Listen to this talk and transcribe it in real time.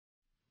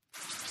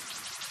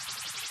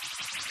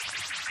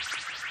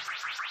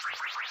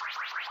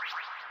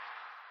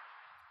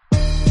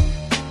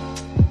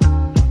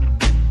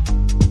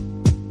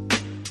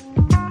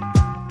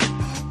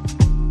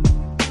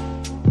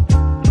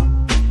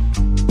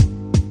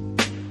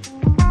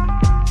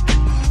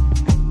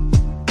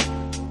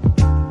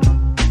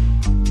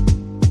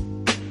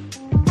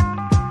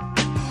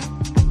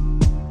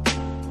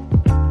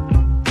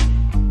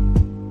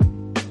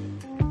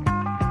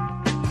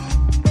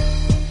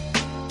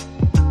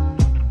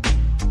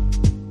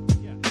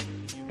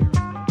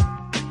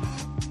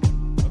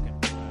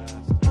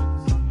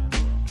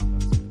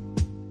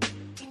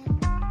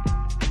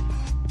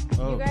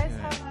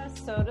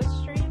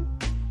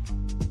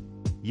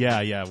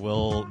Yeah.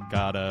 Will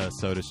got a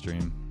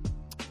SodaStream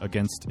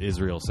against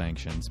Israel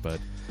sanctions, but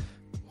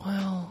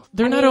well,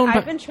 they're not owned.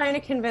 I've been trying to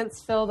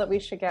convince Phil that we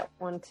should get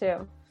one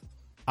too.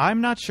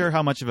 I'm not sure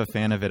how much of a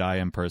fan of it I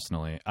am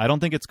personally. I don't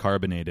think it's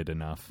carbonated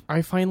enough.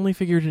 I finally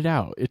figured it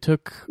out. It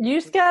took. You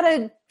just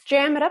gotta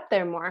jam it up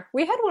there more.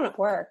 We had one at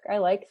work. I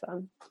like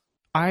them.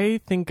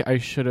 I think I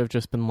should have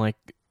just been like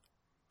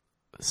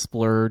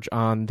splurge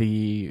on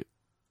the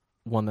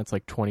one that's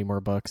like 20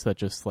 more bucks. That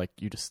just like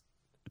it's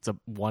a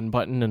one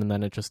button and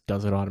then it just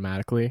does it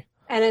automatically.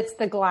 And it's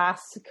the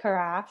glass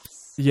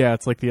carafes. Yeah,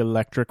 it's like the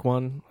electric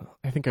one.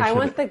 I think I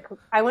want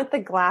the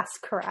glass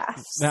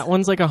carafes. That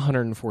one's like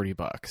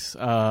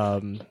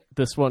 $140.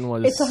 This one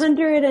was. It's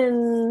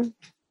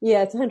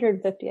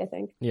 150, I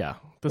think. Yeah,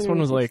 this one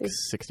was like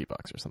 $60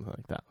 or something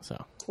like that.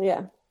 So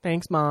yeah.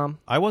 Thanks, Mom.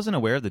 I wasn't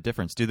aware of the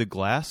difference. Do the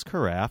glass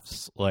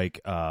carafes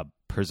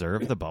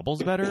preserve the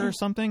bubbles better or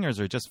something, or is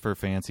it just for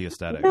fancy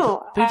aesthetics?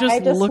 No, they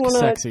just look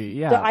sexy.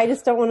 Yeah, I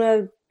just don't want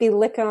to be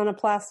licking on a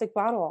plastic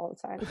bottle all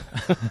the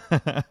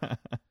time.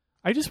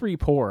 I just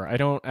re-pour. I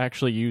don't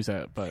actually use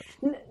it, but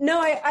no,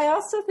 I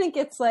also think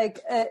it's like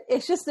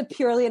it's just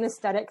purely an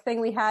aesthetic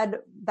thing. We had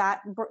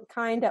that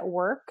kind at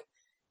work,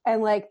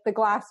 and like the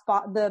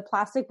the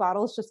plastic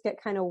bottles just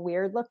get kind of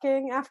weird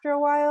looking after a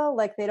while.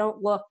 Like they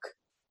don't look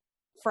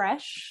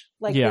fresh.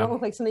 Like they don't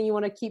look like something you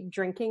want to keep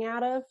drinking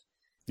out of.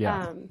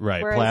 Yeah,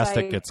 right.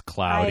 Plastic gets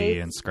cloudy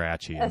and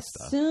scratchy and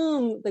stuff.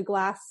 Assume the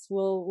glass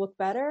will look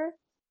better.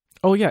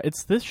 Oh yeah,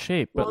 it's this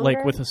shape, but Longer?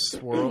 like with a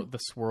swirl, the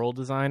swirl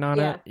design on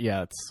it.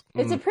 Yeah,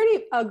 it's a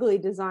pretty ugly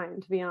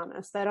design, to be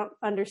honest. I don't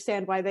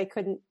understand why they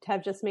couldn't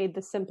have just made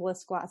the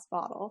simplest glass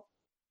bottle.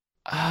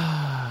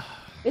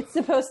 It's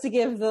supposed to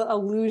give the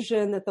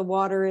illusion that the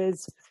water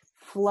is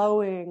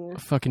flowing.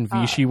 Fucking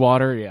Vichy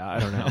water. Yeah, I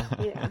don't know.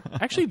 Yeah.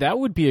 Actually, that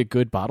would be a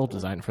good bottle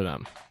design for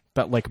them.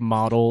 That like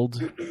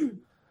modeled.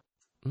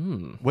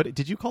 What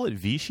did you call it?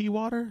 Vichy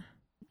water?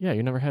 Yeah,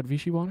 you never had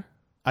Vichy water?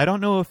 I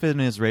don't know if an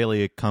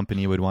Israeli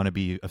company would want to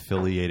be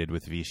affiliated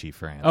with Vichy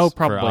France. Oh,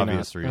 probably for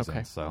obvious not. reasons.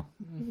 Okay. So,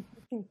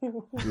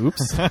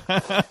 oops.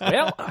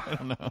 Well, I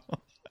don't know.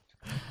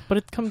 But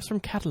it comes from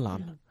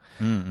Catalan.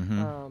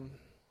 Mm-hmm.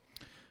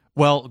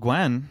 Well,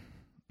 Gwen,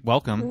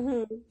 welcome.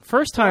 Mm-hmm.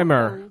 First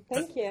timer.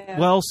 Thank you.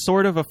 Well,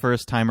 sort of a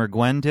first timer.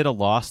 Gwen did a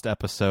lost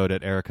episode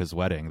at Erica's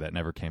wedding that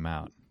never came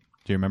out.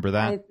 Do you remember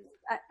that?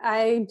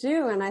 I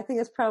do, and I think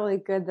it's probably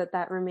good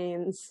that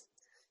remains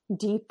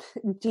deep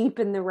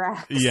in the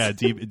racks. Yeah,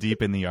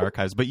 deep in the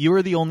archives. But you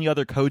were the only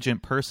other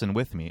cogent person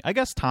with me. I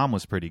guess Tom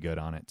was pretty good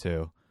on it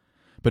too,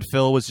 but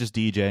Phil was just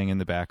DJing in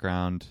the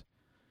background.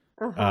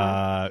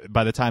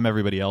 By the time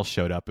everybody else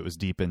showed up, it was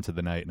deep into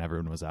the night and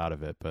everyone was out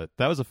of it. But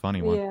that was a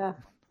funny one. Yeah,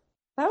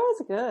 that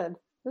was good.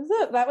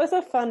 That was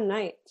a fun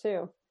night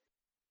too.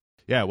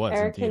 Yeah, it was.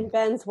 Eric indeed. and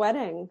Ben's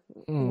wedding.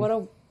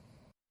 What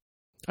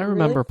I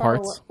remember really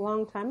parts. A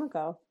long time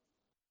ago.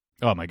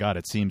 Oh my God,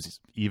 it seems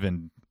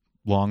even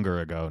longer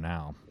ago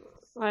now.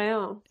 I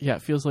know. Yeah,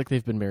 it feels like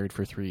they've been married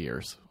for 3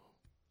 years.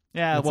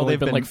 Yeah, It's well, only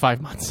they've been like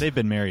 5 months. They've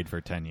been married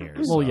for 10 years.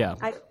 Well, so. yeah.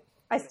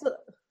 I still,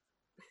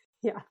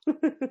 yeah.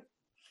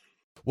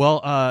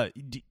 Well,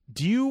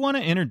 do you want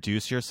to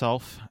introduce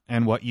yourself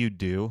and what you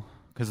do?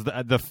 Because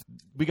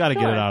we got to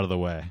get it out of the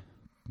way.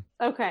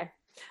 Okay.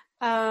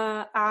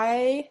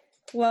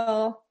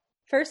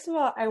 First of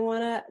all, I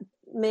want to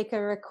make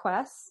a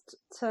request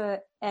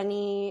to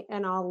any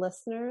and all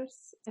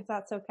listeners, if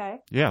that's okay.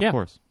 Yeah, of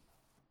course.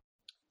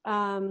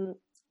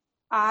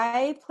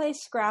 I play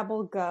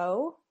Scrabble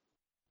Go,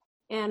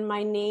 and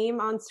my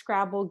name on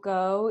Scrabble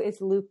Go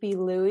is Loopy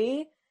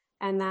Louie,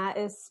 and that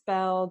is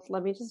spelled,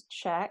 let me just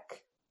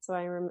check so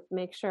I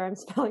make sure I'm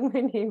spelling my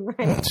name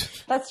right.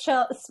 That's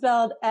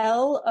spelled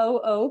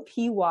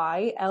LOOPY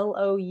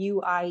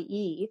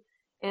LOUIE,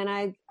 and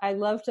I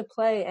love to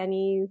play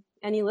any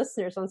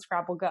listeners on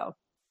Scrabble Go.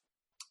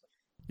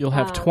 You'll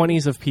have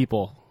 20s of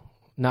people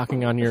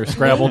knocking on your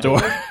Scrabble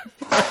door.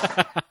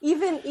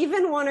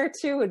 even one or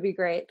two would be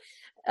great.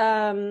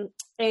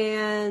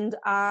 And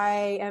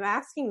I am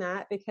asking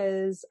that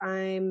because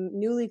I'm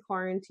newly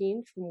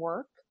quarantined from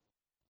work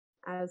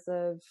as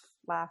of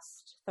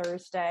last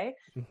Thursday.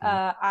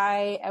 Mm-hmm.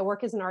 I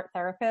work as an art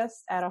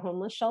therapist at a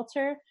homeless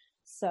shelter,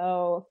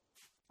 so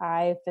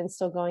I've been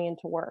still going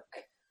into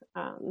work,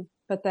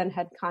 but then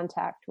had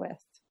contact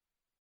with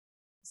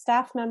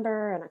staff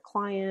member and a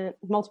client,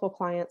 multiple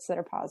clients that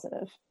are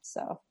positive.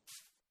 So,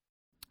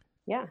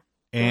 yeah.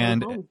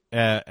 And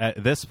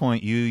at this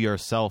point, you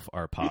yourself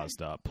are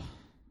paused up.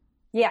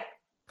 Yeah.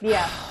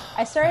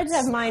 I started to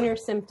have minor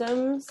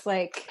symptoms,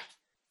 like,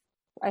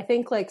 I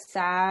think like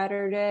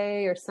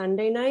Saturday or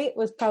Sunday night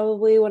was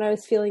probably when I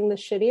was feeling the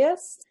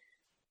shittiest.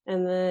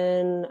 And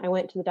then I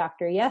went to the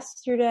doctor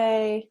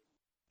yesterday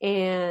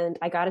and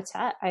I got a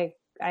test.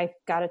 I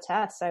got a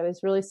test. I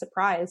was really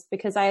surprised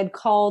because I had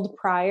called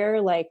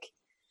prior, like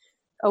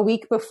a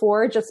week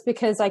before, just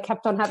because I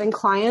kept on having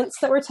clients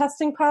that were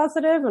testing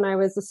positive, and I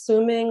was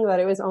assuming that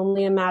it was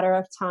only a matter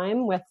of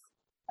time with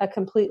a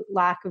complete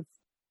lack of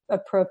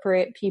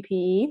appropriate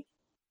PPE.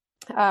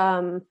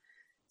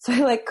 So I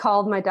like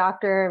called my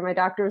doctor, and my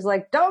doctor was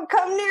like, "Don't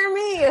come near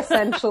me,"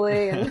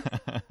 essentially. And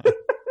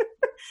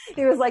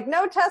he was like,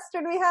 "No test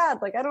to be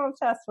had. Like, I don't have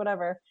tests,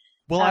 whatever."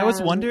 Well, I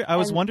was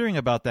wondering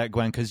about that,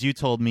 Gwen, because you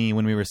told me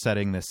when we were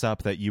setting this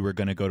up that you were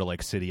going to go to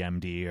like City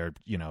MD or,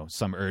 you know,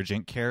 some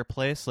urgent care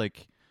place.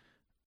 Like,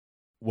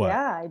 what?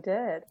 Yeah, I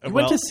did. You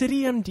went to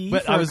City MD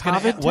but for I was a gonna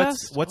COVID ask,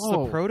 test? what's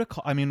the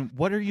protocol? I mean,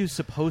 what are you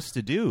supposed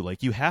to do?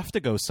 Like, you have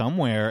to go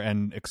somewhere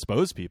and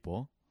expose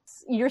people.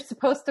 You're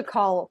supposed to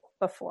call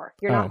before.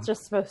 You're not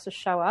just supposed to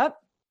show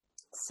up.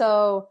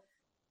 So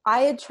I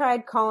had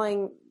tried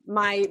calling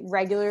my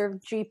regular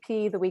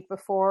GP the week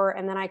before,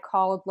 and then I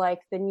called like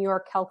the New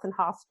York Health and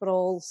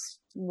Hospitals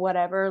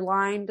whatever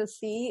line to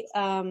see.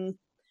 And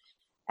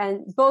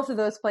both of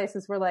those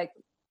places were like,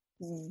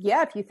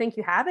 yeah, if you think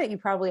you have it, you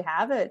probably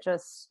have it.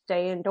 Just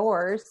stay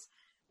indoors,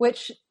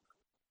 which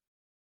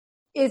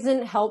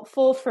isn't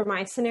helpful for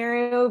my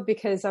scenario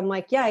because I'm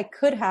like, yeah, I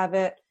could have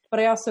it, but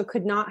I also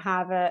could not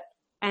have it.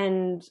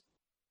 And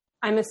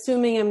I'm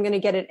assuming I'm going to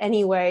get it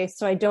anyway.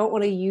 So I don't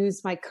want to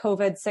use my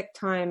COVID sick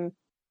time.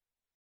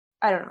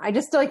 I don't know. I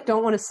just like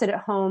don't want to sit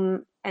at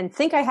home and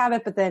think I have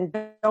it, but then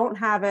don't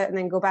have it and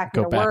then go back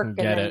into work and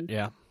get it.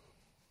 Yeah.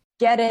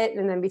 Get it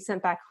and then be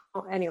sent back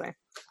home. Anyway.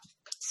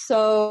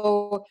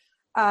 So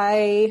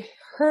I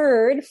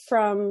heard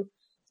from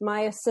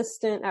my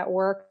assistant at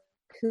work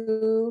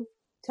who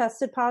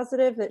tested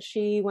positive that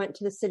she went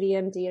to the City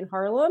MD in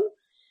Harlem.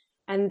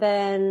 And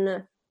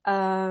then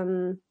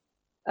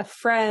a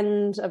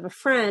friend of a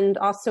friend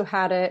also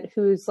had it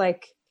who's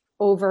like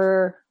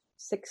over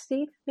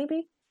 60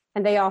 maybe.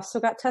 And they also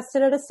got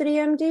tested at a City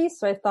MD.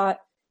 So I thought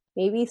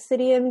maybe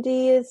City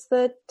MD is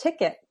the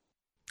ticket.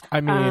 I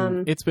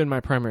mean, it's been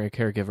my primary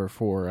caregiver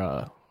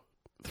for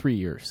 3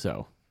 years.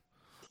 So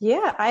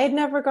yeah, I had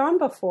never gone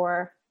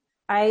before.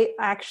 I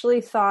actually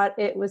thought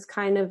it was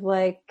kind of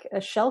like a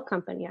shell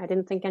company. I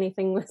didn't think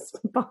anything was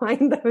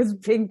behind those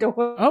big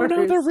doors. Oh,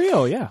 no, they're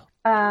real. Yeah.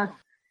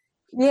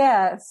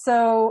 Yeah.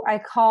 So I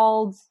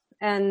called,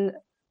 and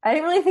I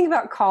didn't really think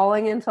about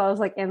calling until I was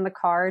like in the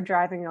car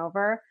driving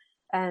over.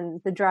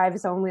 And the drive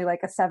is only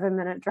like a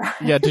 7-minute drive.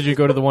 Yeah. Did you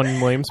go to the one in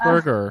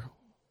Williamsburg or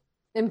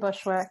in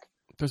Bushwick?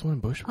 There's one in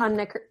Bushwick. On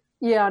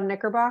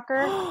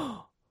Knickerbocker.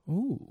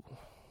 Ooh.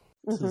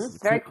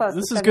 Very close.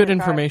 This is good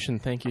information.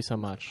 Thank you so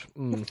much.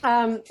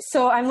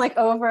 So I'm like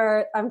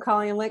I'm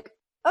calling. I'm like,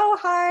 oh,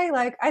 hi.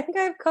 Like, I think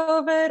I have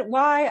COVID.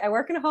 Why? I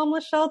work in a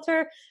homeless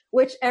shelter,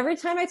 which every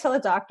time I tell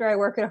a doctor I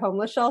work at a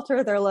homeless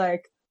shelter, they're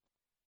like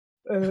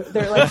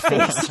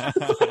face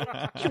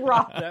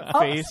drop that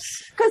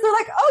face. Because they're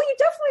like, oh, you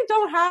definitely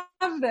don't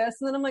have this.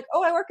 And then I'm like,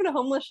 oh, I work in a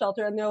homeless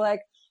shelter. And they're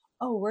like,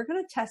 oh, we're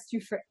going to test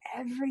you for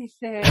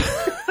everything.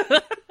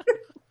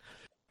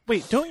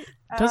 Wait,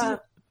 doesn't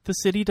the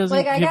city doesn't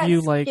like, give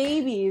you like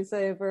scabies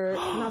over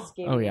not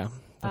scabies. Oh yeah,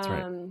 that's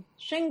right.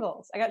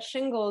 Shingles. I got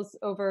shingles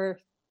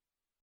over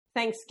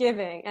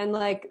Thanksgiving, and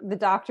like the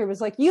doctor was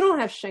like, "You don't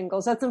have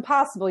shingles. That's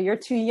impossible. You're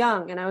too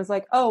young." And I was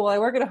like, "Oh, well, I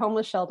work at a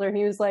homeless shelter." And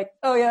he was like,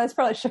 "Oh yeah, that's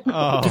probably shingles."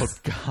 Oh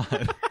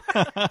God.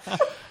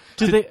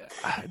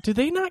 Do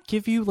they not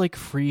give you like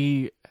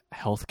free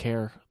health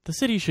care? The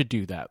city should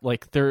do that.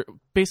 Like they're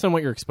based on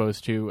what you're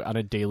exposed to on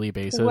a daily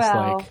basis.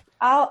 Well, like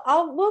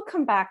we'll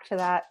come back to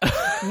that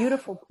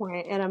beautiful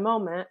point in a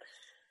moment.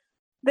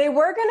 They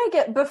were going to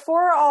get,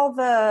 before all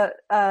the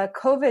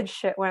COVID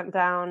shit went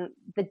down,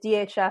 the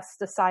DHS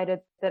decided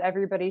that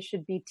everybody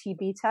should be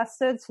TB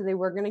tested. So they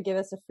were going to give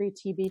us a free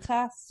TB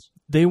test.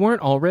 They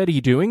weren't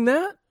already doing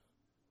that?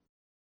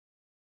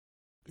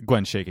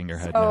 Gwen's shaking her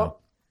head no.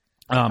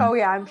 Oh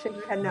yeah, I'm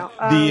shaking my head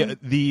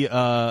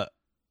no.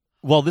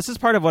 Well, this is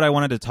part of what I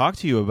wanted to talk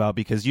to you about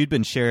because you'd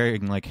been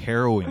sharing like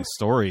harrowing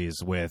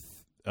stories with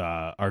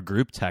our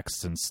group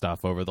texts and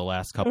stuff over the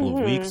last couple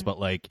of weeks, but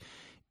like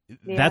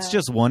that's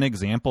just one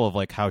example of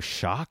like how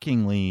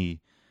shockingly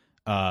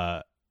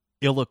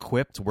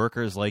ill-equipped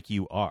workers like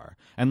you are.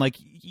 And like,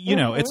 you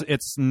know,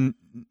 it's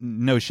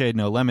no shade,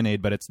 no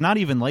lemonade, but it's not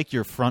even like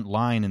you're front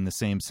line in the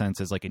same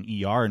sense as like an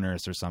ER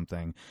nurse or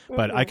something.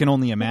 But I can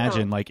only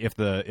imagine like if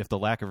the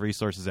lack of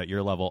resources at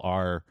your level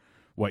are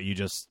what you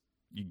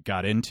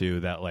got into,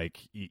 that like,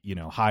 you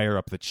know, higher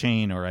up the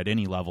chain or at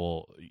any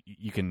level,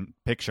 you can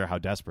picture how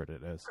desperate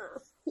it is.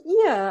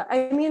 Yeah.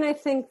 I mean, I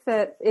think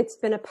that it's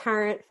been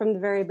apparent from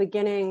the very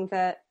beginning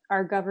that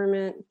our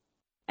government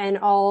and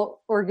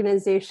all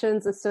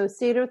organizations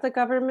associated with the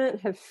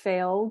government have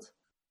failed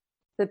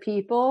the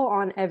people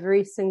on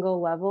every single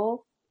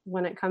level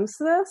when it comes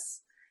to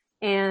this.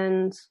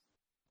 And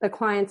the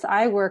clients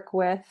I work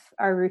with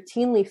are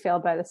routinely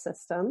failed by the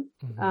system.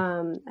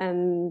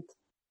 And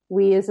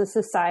we as a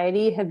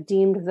society have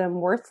deemed them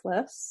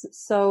worthless.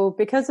 So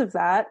because of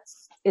that,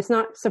 it's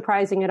not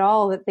surprising at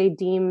all that they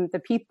deem the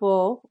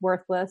people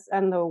worthless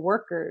and the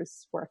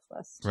workers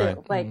worthless too.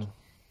 Right. Like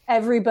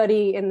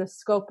everybody in the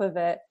scope of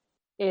it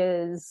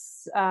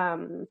is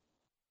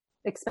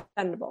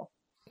expendable.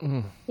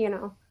 You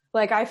know,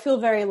 like I feel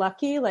very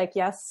lucky. Like,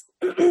 yes,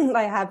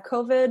 I have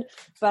COVID,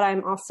 but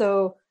I'm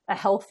also a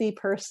healthy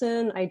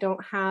person. I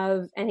don't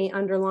have any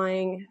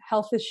underlying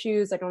health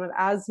issues. I don't have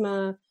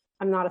asthma.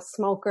 I'm not a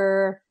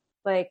smoker.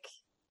 Like,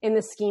 in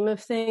the scheme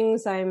of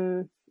things,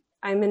 I'm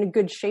in a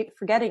good shape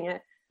for getting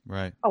it.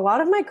 Right. A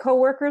lot of my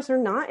coworkers are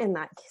not in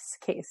that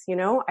case. You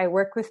know, I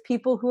work with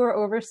people who are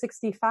over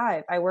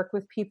 65. I work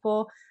with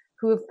people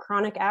who have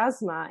chronic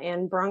asthma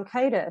and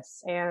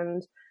bronchitis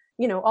and,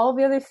 you know, all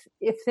the other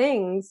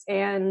things.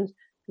 And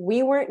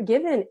we weren't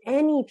given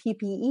any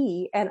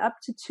PPE. And up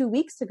to 2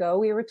 weeks ago,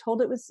 we were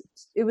told it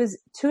was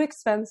too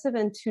expensive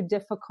and too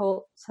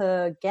difficult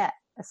to get,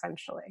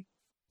 essentially.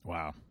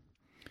 Wow.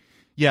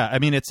 Yeah, I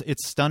mean, it's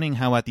stunning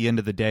how at the end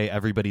of the day,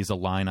 everybody's a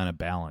line on a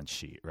balance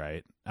sheet,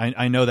 right?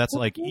 I know that's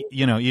like,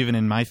 you know, even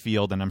in my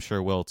field, and I'm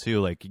sure Will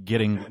too, like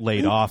getting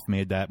laid off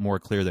made that more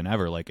clear than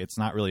ever. Like, it's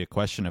not really a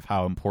question of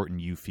how important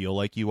you feel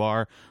like you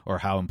are or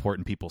how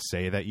important people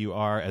say that you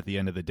are. At the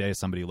end of the day,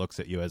 somebody looks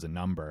at you as a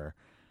number.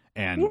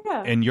 And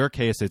in your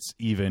case, it's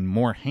even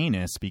more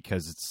heinous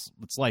because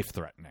it's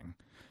life-threatening.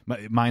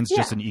 Mine's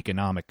just an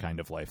economic kind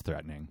of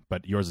life-threatening,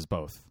 but yours is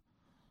both.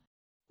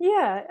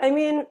 Yeah, I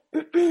mean...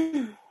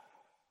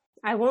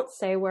 I won't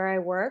say where I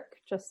work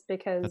just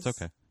because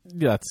that's okay.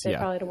 They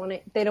probably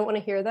don't want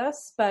to hear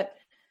this, but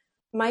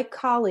my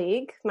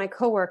colleague, my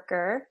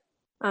coworker,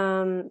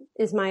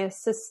 is my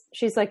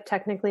she's like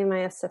technically my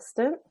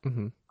assistant,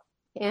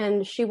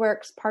 and she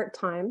works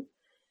part-time.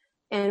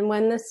 And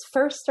when this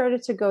first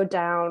started to go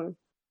down,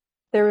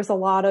 there was a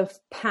lot of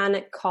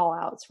panic call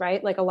outs,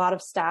 right? Like, a lot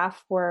of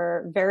staff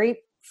were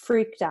very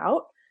freaked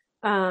out,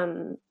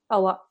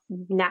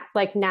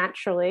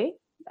 naturally,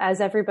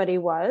 as everybody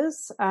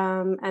was.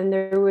 And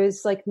there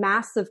was like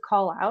massive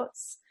call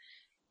outs,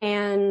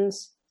 and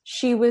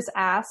she was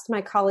asked,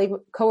 my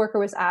coworker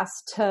was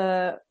asked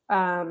to,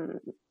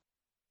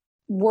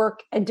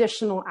 work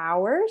additional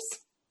hours.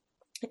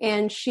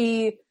 And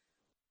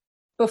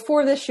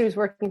before this, she was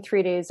working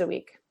 3 days a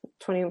week,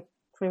 21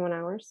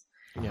 hours.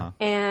 Yeah.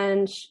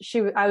 And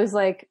I was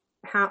like,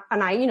 I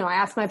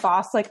asked my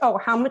boss, like, oh,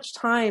 how much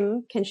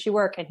time can she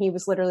work? And he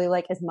was literally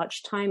like, as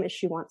much time as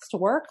she wants to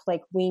work.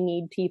 Like, we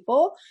need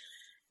people.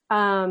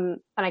 And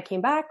I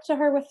came back to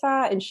her with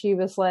that, and she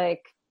was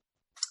like,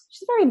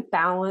 she's a very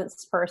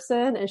balanced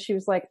person. And she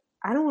was like,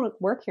 I don't want to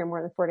work here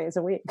more than 4 days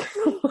a week.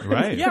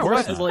 Right. Yeah.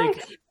 Right.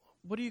 Like,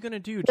 what are you going to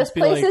do? This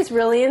place is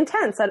really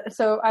intense.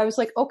 So I was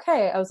like,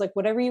 okay. I was like,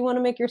 whatever you want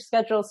to make your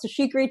schedule. So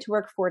she agreed to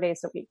work 4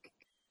 days a week.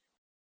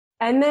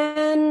 And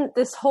then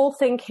this whole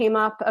thing came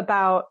up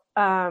about,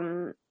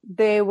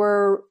 they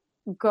were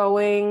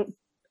going,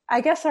 I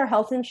guess our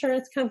health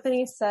insurance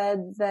company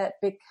said that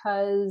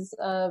because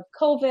of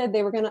COVID,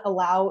 they were going to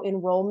allow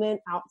enrollment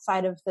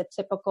outside of the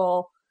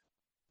typical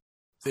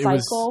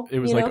cycle. It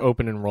was like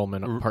open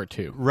enrollment part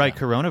 2. Right.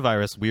 Yeah.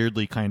 Coronavirus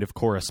weirdly kind of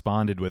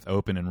corresponded with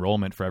open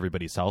enrollment for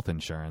everybody's health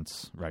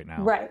insurance right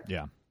now. Right.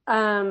 Yeah.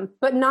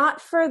 But not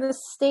for the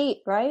state,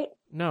 right?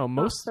 No,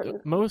 most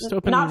open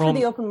not enrollment, for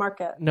the open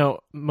market. No,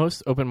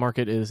 most open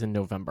market is in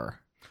November.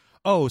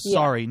 Oh,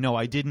 sorry. Yeah. No,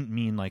 I didn't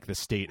mean like the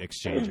state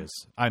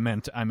exchanges. I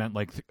meant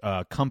like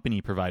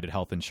company provided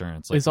health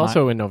insurance. Like it's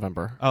also in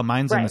November. Oh,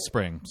 mine's in the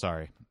spring.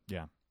 Sorry.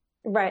 Yeah.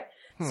 Right.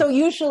 So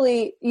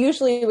usually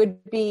it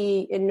would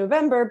be in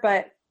November,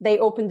 but they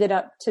opened it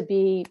up to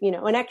be,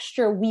 an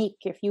extra week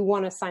if you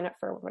want to sign up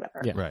for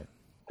whatever. Yeah. Right.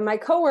 And my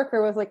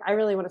coworker was like, I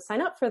really want to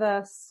sign up for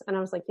this. And I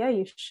was like, yeah,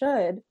 you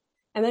should.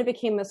 And then it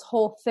became this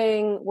whole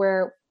thing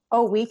where,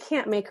 oh, we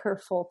can't make her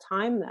full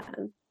time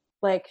then.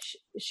 Like,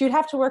 she would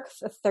have to work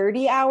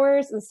 30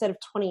 hours instead of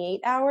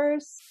 28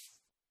 hours.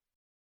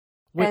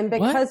 Wait, and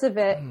because of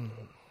it,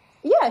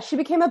 she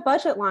became a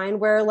budget line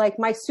where, like,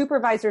 my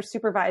supervisor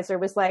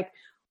was like,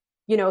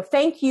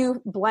 thank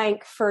you,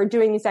 blank, for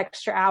doing these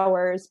extra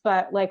hours,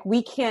 but like,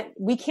 we can't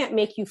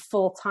make you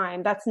full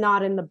time. That's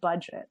not in the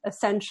budget,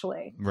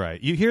 essentially.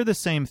 Right. You hear the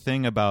same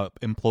thing about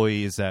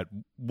employees at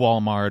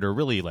Walmart, or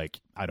really, like,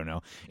 I don't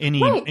know,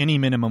 any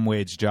minimum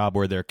wage job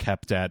where they're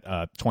kept at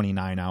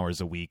 29 hours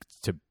a week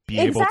to be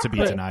able to be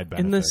denied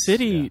benefits. In the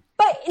city,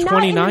 but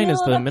 29 is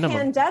the minimum.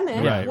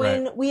 Pandemic,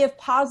 when we have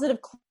positive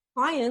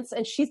clients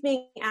and she's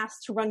being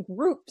asked to run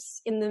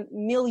groups in the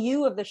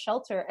milieu of the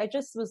shelter, I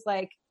just was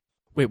like,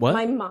 wait, what?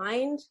 My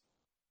mind.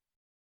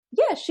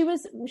 Yeah,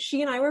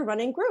 she and I were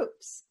running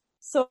groups.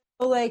 So,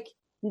 like,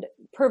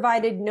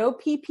 provided no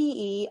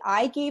PPE.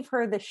 I gave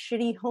her the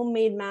shitty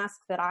homemade mask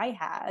that I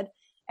had.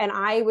 And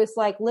I was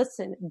like,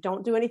 listen,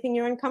 don't do anything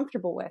you're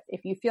uncomfortable with.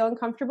 If you feel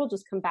uncomfortable,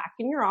 just come back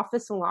in your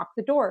office and lock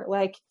the door.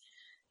 Like,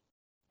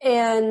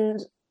 and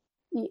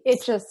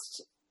it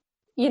just,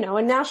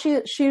 and now she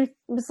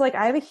was like,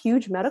 I have a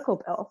huge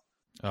medical bill.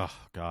 Oh,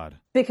 God.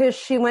 Because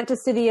she went to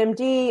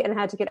CityMD and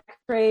had to get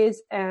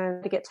x-rays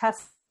and to get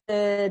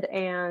tested,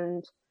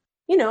 and,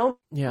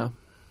 Yeah.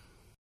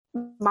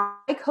 My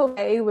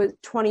copay was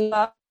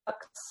 $20,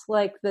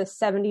 like the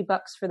 $70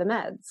 for the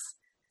meds.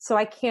 So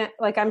I can't,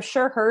 like, I'm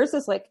sure hers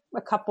is like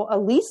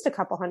at least a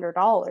couple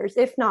 $100,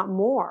 if not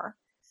more.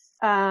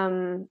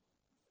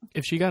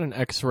 If she got an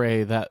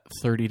x-ray, that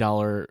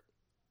 $30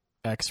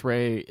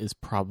 x-ray is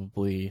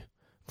probably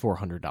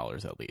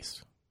 $400 at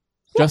least.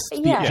 Just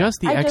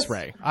the I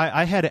X-ray.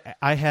 I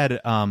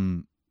had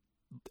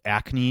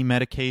acne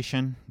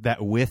medication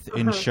that with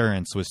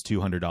insurance was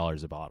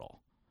 $200 a bottle.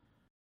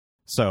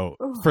 So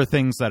for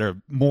things that are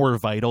more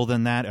vital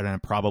than that and are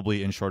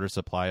probably in shorter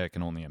supply, I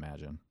can only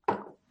imagine.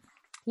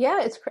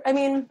 Yeah,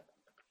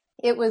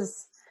 it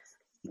was.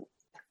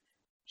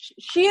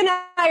 She and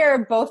I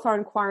are both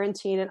on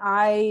quarantine, and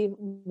I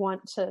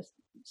want to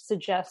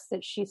suggest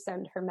that she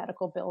send her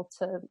medical bill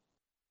to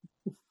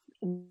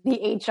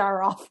the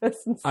HR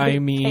office. And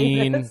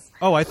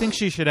I think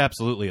she should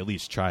absolutely at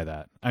least try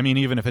that. I mean,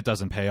 even if it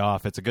doesn't pay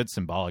off, it's a good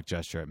symbolic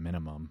gesture at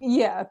minimum.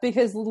 Yeah,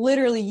 because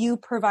literally you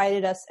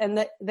provided us,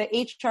 and the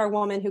HR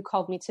woman who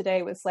called me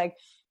today was like,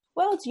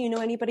 well, do you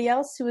know anybody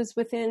else who is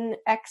within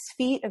X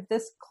feet of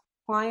this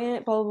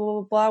client, blah, blah,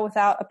 blah, blah,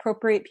 without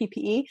appropriate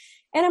PPE?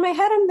 And in my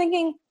head, I'm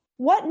thinking,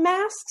 what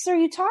masks are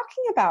you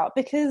talking about?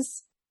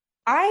 Because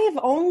I've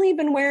only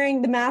been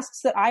wearing the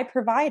masks that I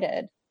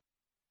provided,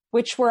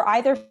 which were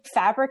either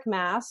fabric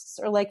masks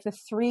or like the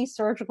 3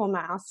 surgical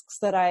masks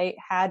that I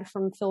had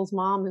from Phil's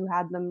mom, who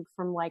had them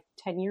from like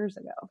 10 years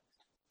ago.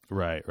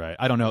 Right.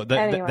 I don't know.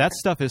 Anyway. That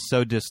stuff is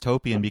so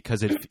dystopian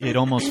because it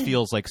almost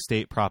feels like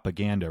state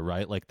propaganda,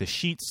 right? Like the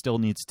sheet still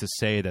needs to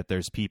say that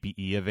there's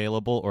PPE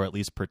available, or at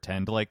least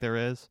pretend like there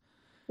is.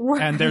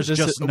 Right. And there's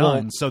just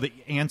none. So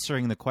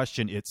answering the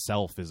question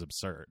itself is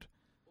absurd.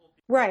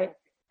 Right.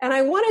 And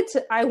I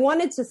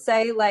wanted to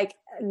say, like,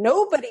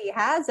 nobody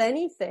has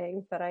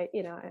anything, but I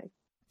don't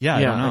know.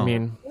 I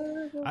mean,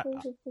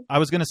 I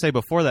was going to say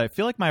before that, I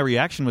feel like my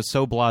reaction was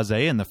so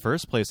blasé in the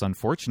first place,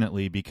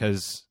 unfortunately,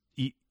 because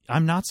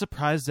I'm not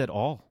surprised at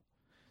all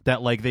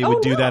that like they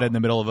would do that in the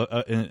middle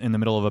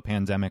of a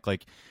pandemic.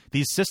 Like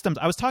these systems,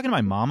 I was talking to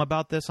my mom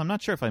about this. I'm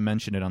not sure if I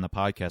mentioned it on the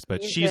podcast,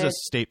 but she's a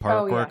state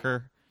park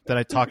worker. Did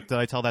I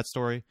tell that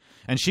story?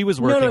 And she was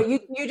working. No,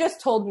 you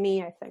just told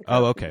me, I think.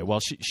 Oh, okay. Well,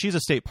 she's a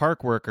state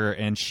park worker,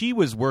 and she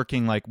was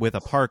working like with a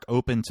park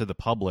open to the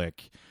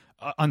public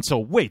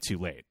until way too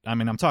late. I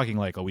mean, I'm talking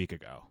like a week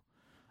ago.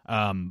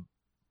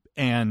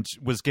 And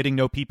was getting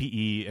no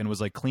PPE and was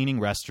like cleaning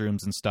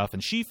restrooms and stuff.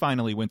 And she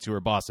finally went to her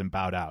boss and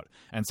bowed out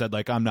and said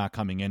like, I'm not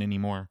coming in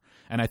anymore.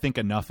 And I think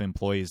enough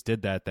employees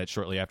did that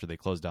shortly after they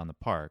closed down the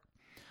park.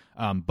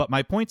 But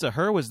my point to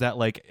her was that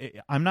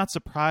like, I'm not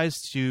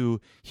surprised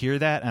to hear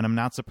that. And I'm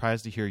not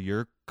surprised to hear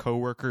your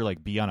coworker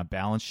like be on a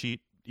balance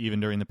sheet even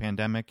during the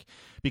pandemic,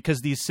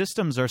 because these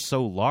systems are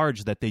so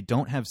large that they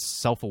don't have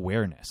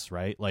self-awareness,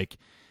 right? Like,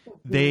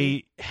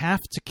 they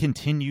have to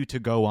continue to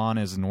go on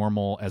as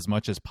normal as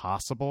much as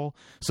possible.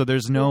 So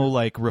there's no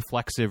like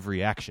reflexive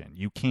reaction.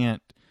 You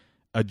can't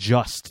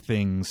adjust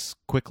things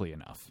quickly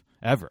enough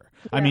ever.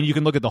 Yeah. I mean, you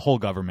can look at the whole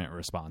government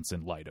response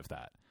in light of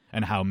that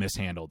and how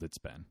mishandled it's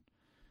been.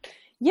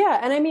 Yeah.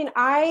 And I mean,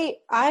 I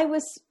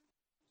was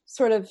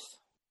sort of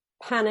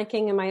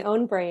panicking in my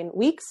own brain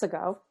weeks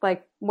ago,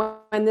 like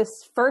when this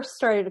first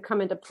started to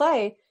come into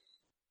play,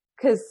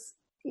 because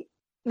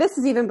this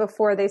is even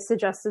before they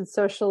suggested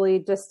socially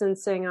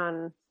distancing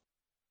on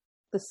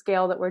the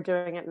scale that we're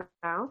doing it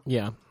now.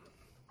 Yeah.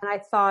 And I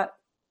thought,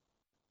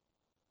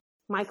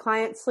 my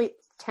clients sleep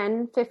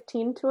 10,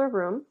 15 to a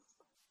room.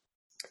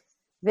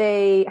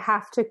 They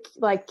have to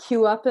like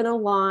queue up in a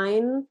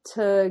line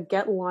to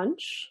get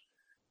lunch.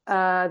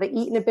 They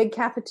eat in a big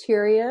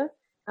cafeteria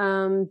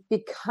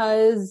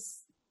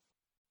because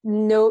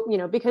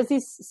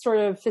these sort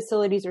of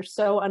facilities are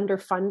so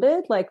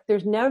underfunded. Like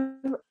there's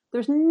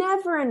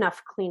never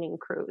enough cleaning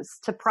crews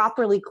to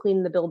properly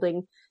clean the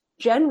building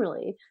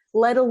generally,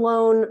 let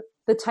alone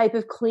the type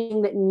of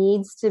cleaning that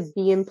needs to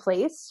be in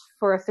place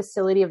for a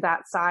facility of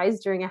that size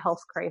during a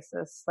health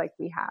crisis like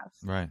we have.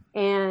 Right.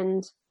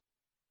 And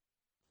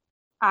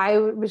I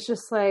was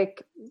just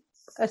like,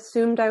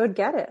 assumed I would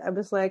get it. I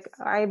was like,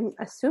 I'm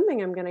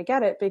assuming I'm going to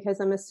get it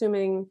because I'm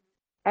assuming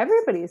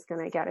everybody's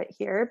going to get it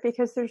here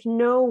because there's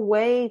no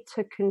way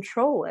to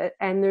control it.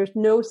 And there's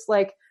no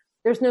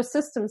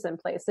systems in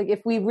place. Like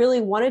if we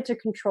really wanted to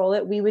control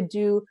it, we would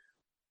do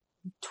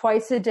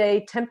twice a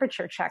day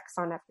temperature checks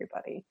on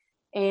everybody.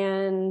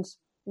 And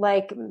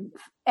like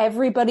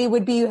everybody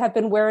would have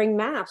been wearing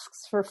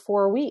masks for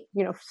 4 weeks,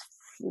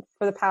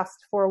 for the past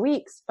 4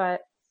 weeks,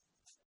 but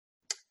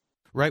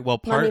right.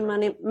 Well,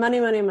 money.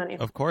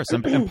 Of course.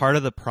 And part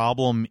of the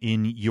problem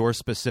in your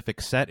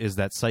specific set is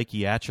that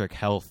psychiatric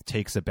health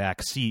takes a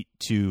back seat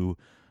to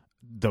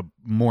the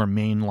more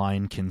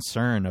mainline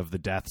concern of the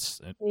deaths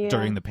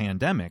during the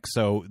pandemic.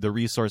 So the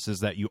resources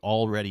that you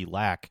already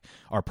lack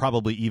are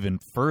probably even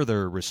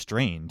further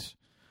restrained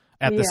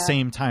at the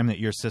same time that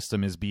your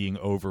system is being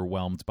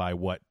overwhelmed by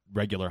what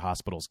regular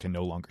hospitals can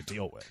no longer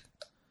deal with.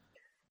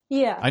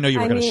 Yeah. I know you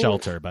were going to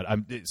shelter, but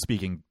I'm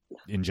speaking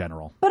in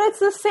general. But it's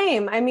the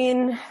same. I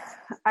mean,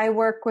 I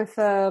work with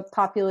a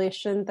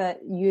population that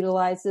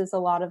utilizes a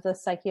lot of the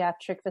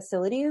psychiatric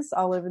facilities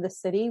all over the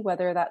city,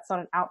 whether that's on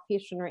an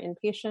outpatient or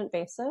inpatient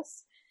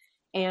basis.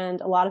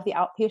 And a lot of the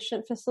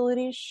outpatient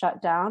facilities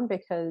shut down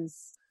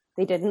because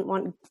they didn't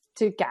want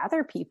to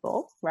gather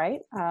people,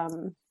 right?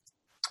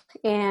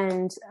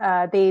 And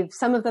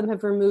some of them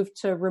have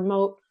removed to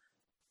remote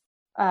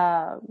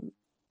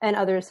and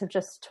others have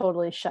just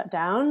totally shut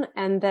down.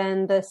 And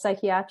then the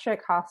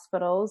psychiatric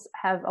hospitals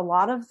a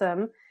lot of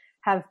them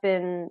have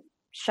been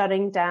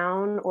shutting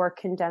down or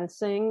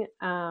condensing,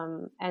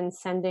 and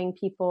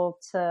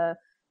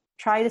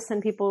try to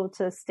send people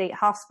to state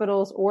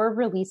hospitals, or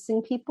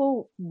releasing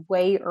people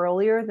way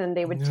earlier than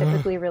they would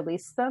typically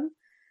release them.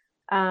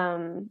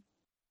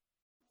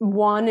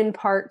 One, in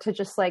part to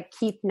just like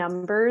keep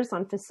numbers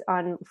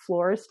on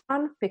floors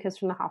down, because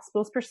from the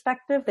hospital's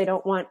perspective, they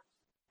don't want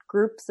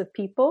groups of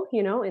people,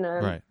 in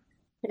a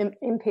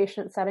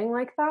inpatient setting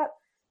like that.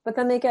 But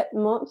then they get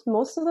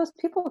most of those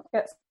people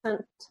get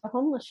sent to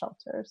homeless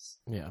shelters.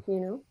 Yeah.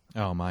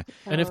 Oh my!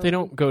 And if they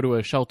don't go to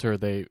a shelter,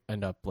 they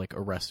end up like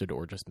arrested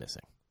or just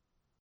missing.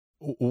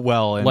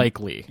 Well, and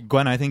likely.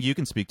 Gwen, I think you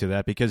can speak to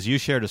that, because you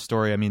shared a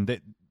story. I mean,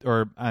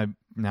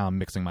 now I'm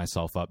mixing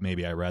myself up.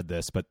 Maybe I read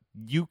this, but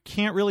you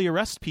can't really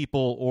arrest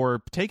people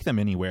or take them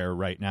anywhere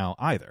right now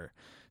either.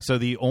 So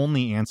the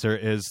only answer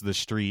is the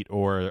street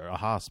or a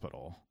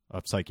hospital,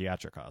 a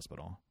psychiatric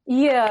hospital.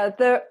 Yeah,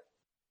 the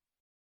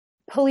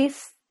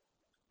police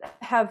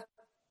have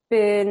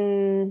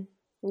been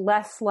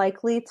less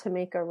likely to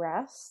make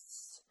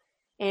arrests,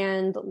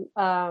 and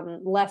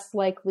less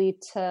likely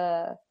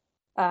to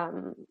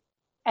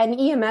and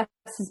EMS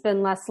has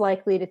been less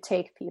likely to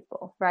take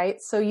people, right?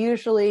 So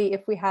usually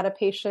if we had a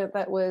patient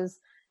that was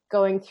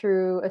going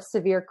through a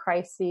severe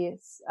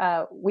crisis,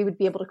 we would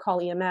be able to call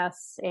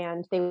EMS,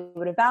 and they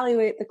would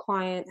evaluate the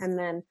client and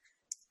then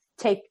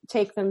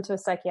take them to a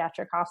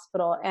psychiatric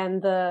hospital.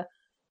 And the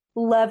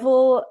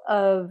level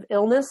of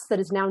illness that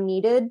is now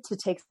needed to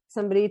take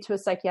somebody to a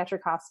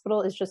psychiatric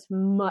hospital is just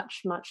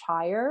much, much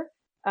higher,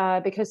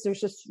 because there's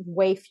just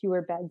way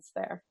fewer beds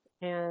there.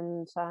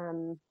 And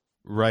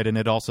right, and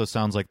it also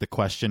sounds like the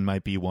question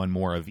might be one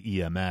more of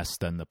EMS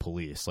than the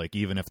police. Like,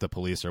 even if the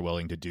police are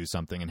willing to do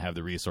something and have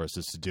the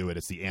resources to do it,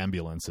 it's the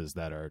ambulances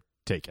that are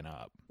taken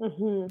up.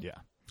 Mm-hmm. Yeah.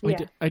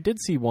 I did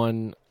see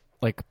one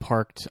like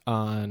parked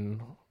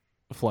on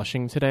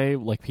Flushing today,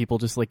 like people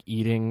just like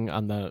eating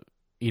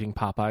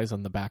Popeyes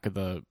on the back of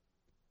the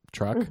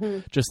truck,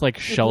 just like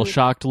shell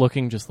shocked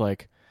looking, just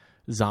like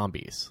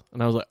zombies.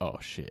 And I was like, oh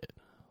shit,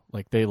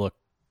 like they look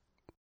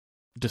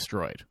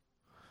destroyed.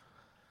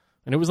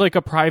 And it was like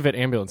a private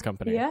ambulance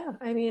company. Yeah,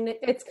 I mean,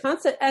 it's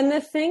constant. And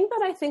the thing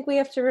that I think we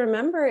have to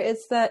remember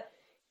is that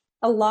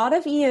a lot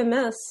of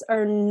EMS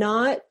are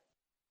not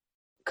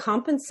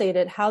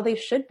compensated how they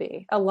should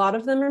be. A lot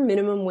of them are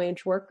minimum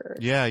wage workers.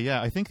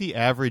 Yeah. I think the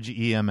average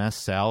EMS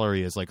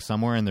salary is like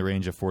somewhere in the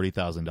range of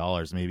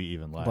 $40,000, maybe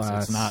even less.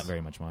 It's not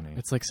very much money.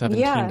 It's like $17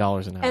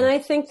 an hour. And I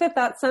think that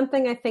that's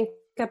something I think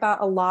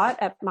about a lot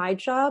at my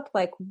job,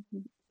 like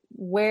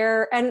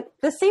and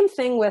the same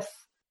thing with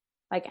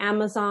like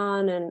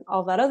Amazon and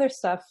all that other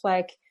stuff,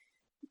 like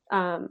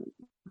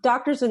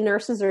doctors and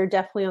nurses are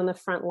definitely on the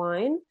front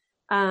line.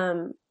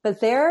 But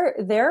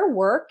their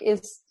work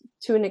is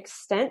to an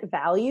extent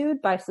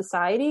valued by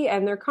society,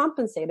 and they're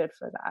compensated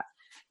for that.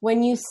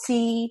 When you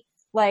see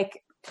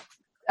like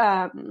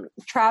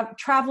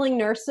traveling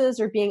nurses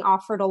are being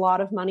offered a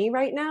lot of money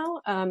right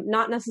now,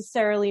 not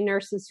necessarily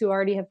nurses who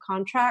already have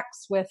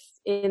contracts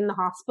in the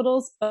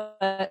hospitals,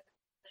 but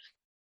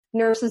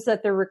nurses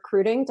that they're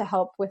recruiting to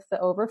help with the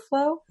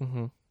overflow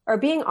are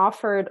being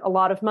offered a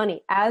lot of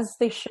money, as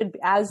they should be,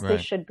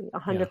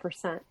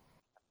 100%.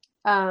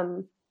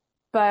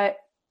 But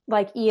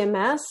like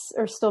EMS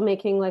are still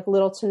making like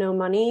little to no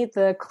money.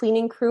 The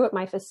cleaning crew at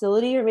my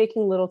facility are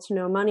making little to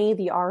no money.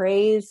 The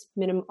RAs,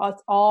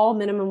 it's all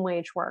minimum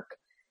wage work.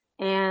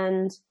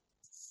 And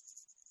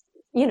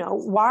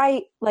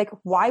why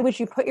would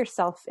you put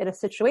yourself in a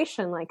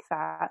situation like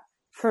that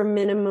for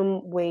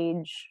minimum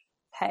wage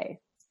pay?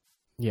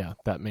 Yeah,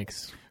 that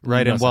makes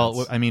right. No And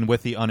sense. I mean,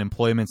 with the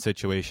unemployment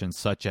situation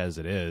such as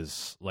it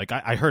is, like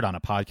I heard on a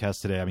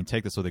podcast today, I mean,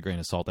 take this with a grain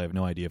of salt. I have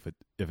no idea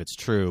if it's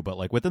true, but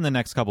like within the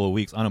next couple of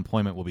weeks,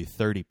 unemployment will be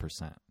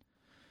 30%.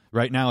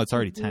 Right now, it's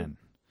already 10.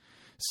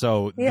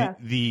 So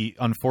the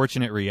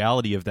unfortunate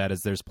reality of that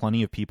is there's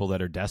plenty of people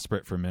that are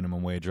desperate for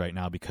minimum wage right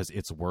now because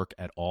it's work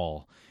at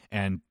all.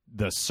 And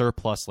the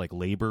surplus like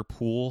labor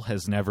pool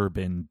has never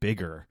been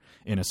bigger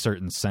in a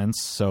certain sense.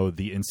 So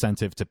the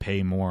incentive to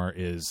pay more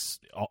is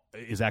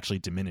actually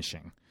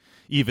diminishing,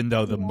 even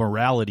though the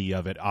morality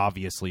of it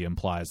obviously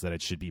implies that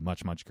it should be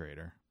much, much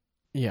greater.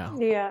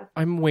 Yeah.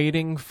 I'm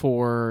waiting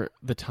for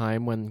the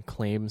time when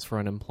claims for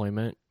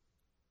unemployment,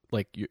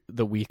 like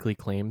the weekly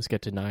claims,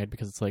 get denied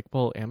because it's like,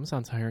 well,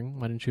 Amazon's hiring.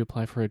 Why didn't you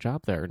apply for a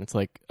job there? And it's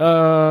like,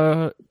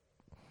 no,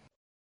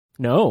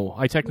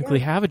 I technically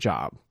have a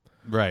job.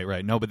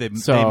 Right. No, but they may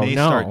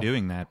start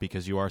doing that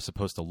because you are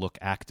supposed to look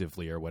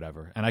actively or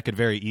whatever. And I could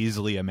very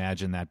easily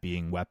imagine that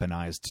being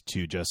weaponized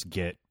to just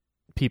get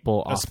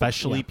people off,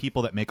 especially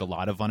people that make a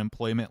lot of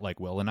unemployment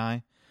like Will and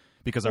I,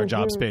 because our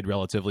jobs paid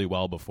relatively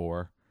well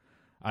before.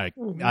 I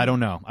don't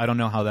know. I don't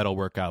know how that'll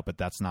work out, but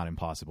that's not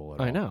impossible at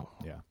all. I know.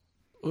 Yeah.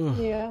 Ugh.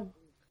 Yeah.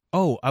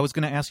 Oh, I was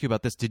going to ask you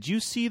about this. Did you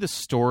see the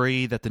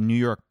story that the New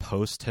York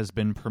Post has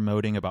been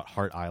promoting about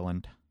Hart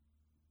Island?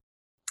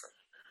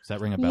 Does that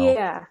ring a bell?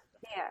 Yeah.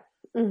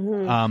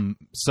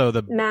 So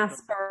the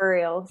mass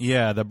burials.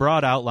 Yeah, the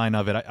broad outline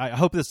of it. I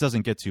hope this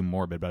doesn't get too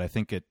morbid, but I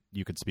think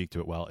you could speak to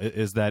it well.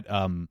 Is that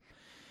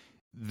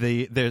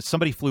there's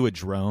somebody flew a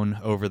drone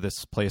over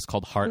this place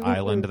called Hart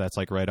Island that's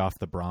like right off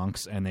the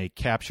Bronx, and they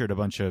captured a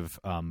bunch of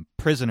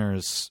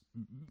prisoners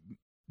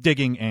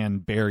digging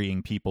and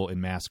burying people in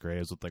mass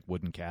graves with like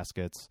wooden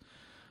caskets.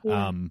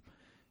 Yeah.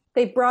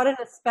 They brought in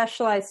a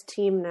specialized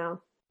team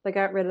now. They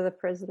got rid of the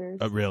prisoners.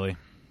 Oh, really?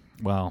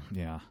 Well,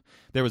 yeah.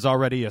 There was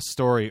already a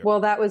story.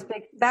 Well, that was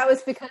big. That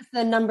was because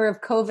the number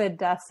of COVID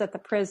deaths at the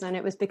prison,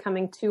 it was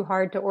becoming too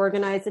hard to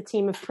organize a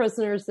team of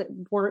prisoners that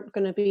weren't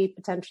going to be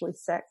potentially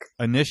sick.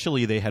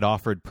 Initially, they had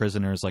offered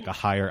prisoners like a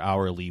higher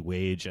hourly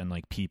wage and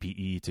like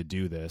PPE to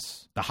do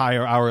this. The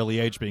higher hourly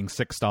wage being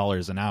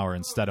 $6 an hour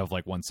instead of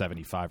like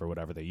 $1.75 or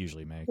whatever they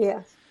usually make.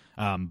 Yeah.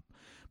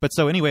 But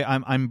so anyway,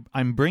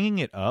 I'm bringing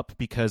it up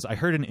because I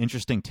heard an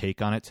interesting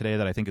take on it today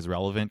that I think is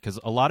relevant, because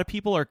a lot of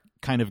people are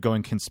kind of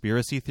going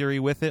conspiracy theory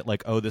with it,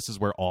 like, oh, this is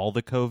where all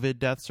the COVID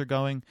deaths are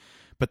going.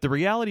 But the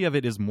reality of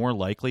it is more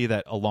likely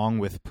that along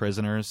with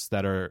prisoners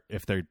that are,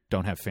 if they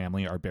don't have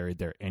family, are buried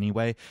there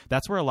anyway,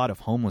 that's where a lot of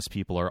homeless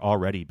people are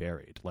already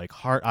buried. Like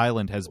Hart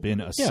Island has been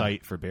a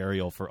site for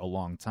burial for a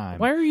long time.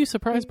 Why are you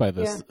surprised by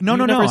this? Yeah. No.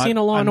 Never seen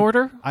a Law and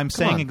Order? I'm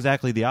saying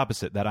exactly the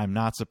opposite, that I'm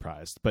not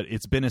surprised. But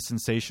it's been a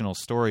sensational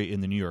story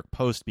in the New York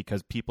Post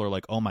because people are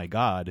like, oh my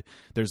God,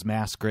 there's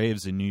mass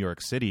graves in New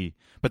York City.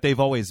 But they've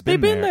always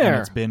been there. And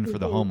it's been for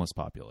the homeless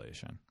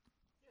population.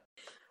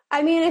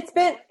 I mean, it's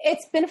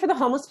been for the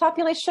homeless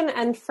population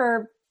and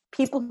for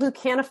people who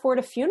can't afford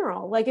a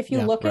funeral. Like if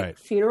you look at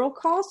funeral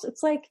costs,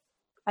 it's like,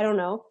 I don't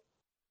know,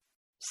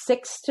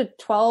 $6,000 to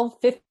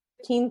 $12,000,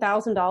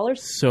 $15,000.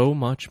 So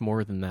much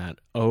more than that.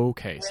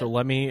 Okay, so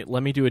let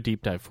me do a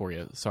deep dive for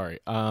you. Sorry,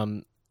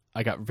 I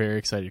got very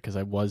excited because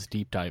I was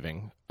deep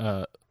diving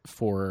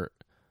for,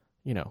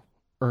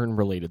 urn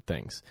related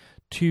things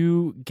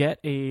to get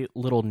a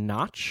little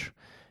notch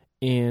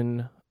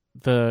in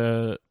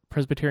the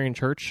Presbyterian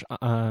Church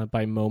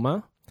by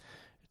MoMA.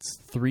 It's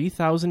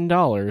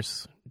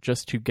 $3,000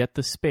 just to get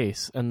the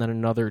space, and then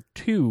another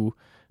 $2,000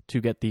 to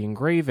get the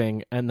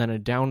engraving, and then a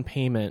down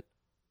payment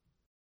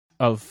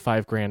of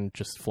 $5,000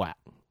 just flat.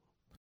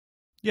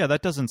 Yeah,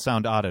 that doesn't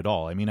sound odd at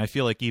all. I mean, I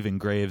feel like even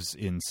graves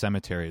in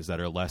cemeteries that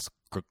are less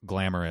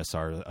glamorous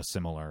are a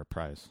similar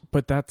price.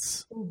 But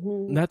that's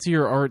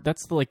your art.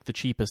 That's the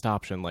cheapest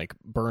option, like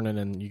burning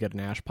and you get an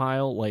ash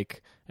pile,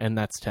 and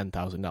that's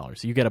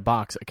 $10,000. You get a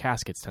box, a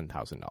casket's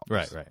 $10,000.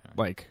 Right.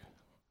 Like,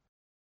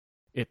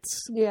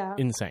 it's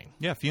insane.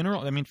 Yeah,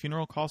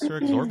 funeral costs are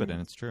exorbitant.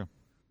 It's true.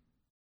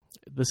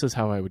 This is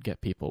how I would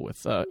get people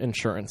with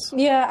insurance.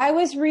 Yeah, I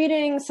was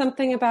reading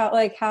something about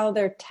how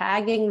they're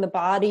tagging the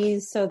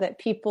bodies so that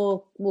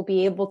people will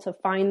be able to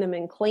find them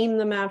and claim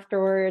them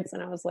afterwards.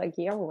 And I was like,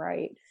 yeah,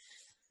 right.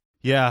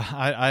 Yeah,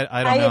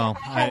 I don't know.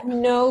 I have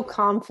no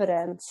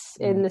confidence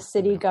in the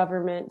city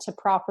government to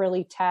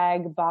properly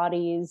tag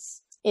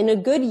bodies in a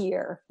good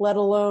year, let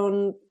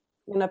alone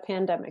in a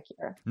pandemic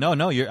year.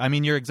 No,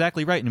 you're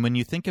exactly right. And when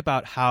you think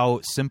about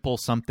how simple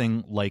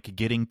something like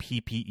getting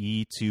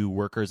PPE to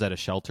workers at a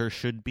shelter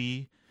should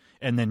be,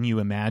 and then you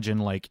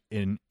imagine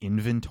an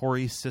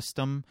inventory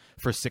system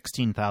for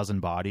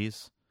 16,000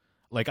 bodies,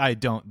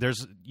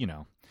 there's,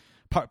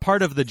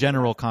 part of the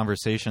general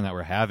conversation that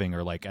we're having,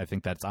 or I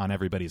think that's on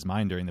everybody's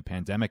mind during the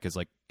pandemic, is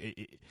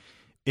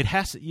it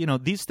has,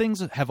 these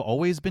things have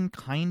always been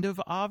kind of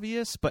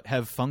obvious, but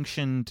have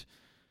functioned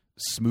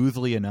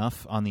smoothly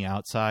enough on the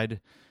outside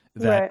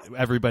that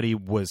everybody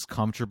was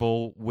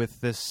comfortable with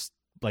this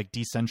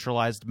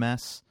decentralized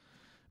mess.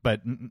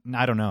 But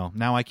I don't know.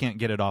 Now I can't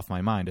get it off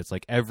my mind. It's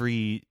like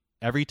every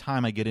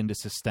time I get into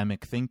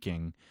systemic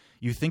thinking,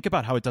 you think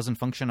about how it doesn't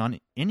function on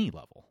any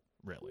level,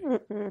 really.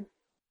 Mm-mm.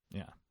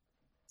 Yeah.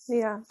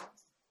 Yeah.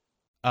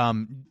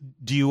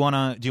 Do you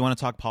want to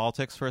talk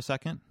politics for a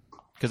second?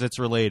 Because it's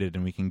related,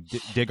 and we can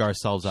dig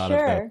ourselves out of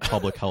the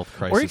public health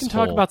crisis. Or you can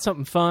talk about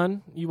something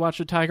fun. You watch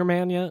a Tiger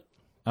Man yet?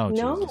 Oh,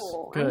 no, Jesus.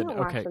 Good. I'm not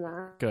Okay. watching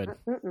that. Good.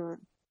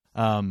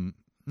 Mm-mm.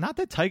 Not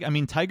that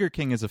Tiger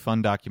King is a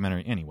fun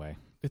documentary anyway.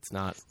 It's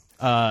not.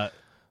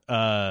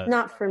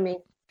 Not for me.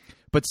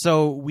 But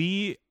so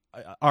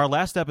our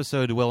last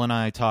episode, Will and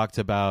I talked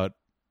about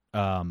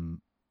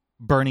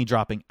Bernie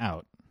dropping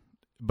out.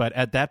 But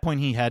at that point,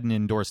 he hadn't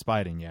endorsed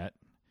Biden yet.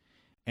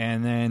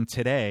 And then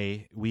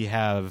today, we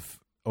have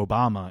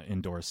Obama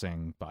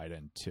endorsing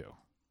Biden, too.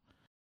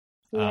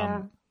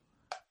 Yeah.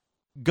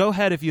 Go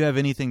ahead if you have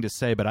anything to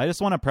say, but I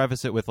just want to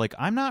preface it with,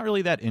 I'm not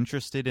really that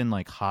interested in,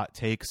 hot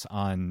takes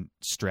on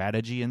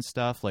strategy and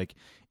stuff.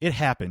 It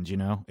happened,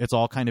 It's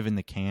all kind of in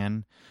the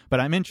can. But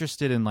I'm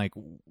interested in,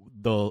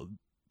 the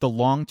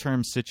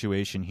long-term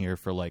situation here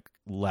for,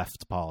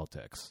 left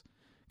politics.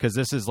 Because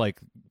this is,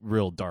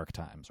 real dark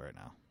times right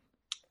now.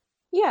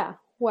 Yeah.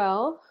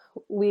 Well,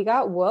 we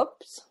got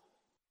whooped.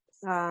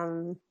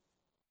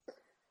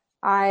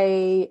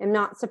 I am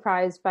not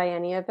surprised by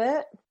any of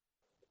it.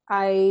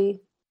 I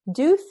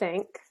do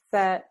think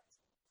that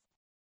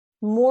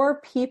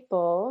more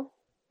people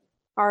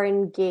are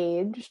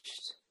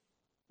engaged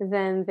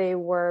than they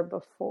were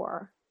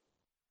before.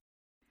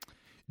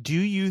 Do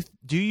you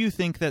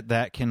think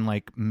that can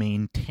like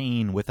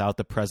maintain without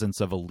the presence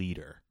of a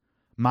leader?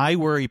 My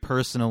worry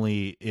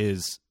personally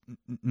is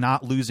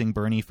not losing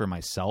Bernie for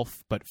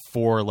myself, but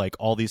for like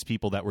all these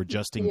people that were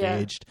just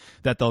engaged,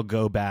 that they'll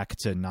go back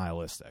to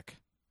nihilistic.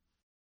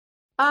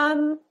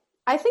 I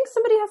think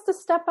somebody has to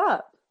step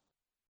up.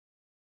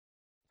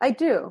 I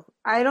do.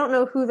 I don't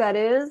know who that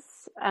is,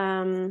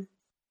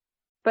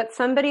 but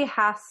somebody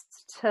has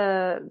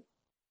to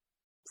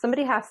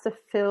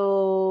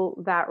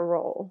fill that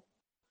role.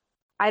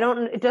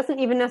 It doesn't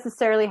even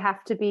necessarily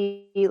have to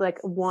be like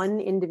one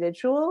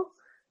individual,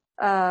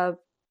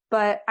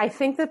 but I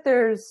think that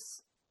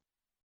there's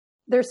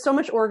so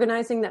much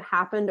organizing that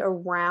happened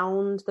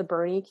around the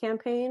Bernie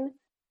campaign,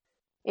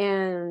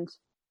 and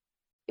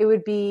it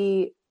would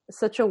be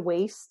such a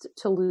waste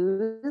to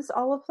lose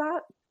all of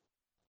that.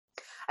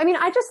 I mean,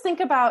 I just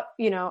think about,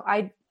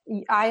 I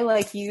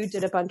like you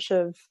did a bunch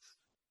of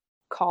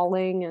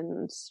calling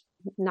and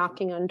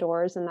knocking on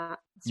doors and that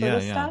sort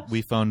of stuff.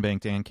 We phone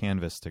banked and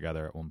canvassed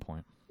together at one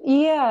point.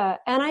 Yeah.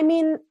 And I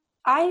mean,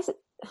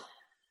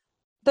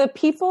 the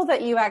people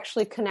that you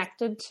actually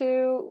connected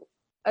to,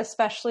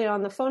 especially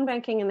on the phone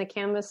banking and the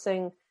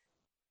canvassing,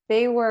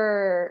 they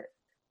were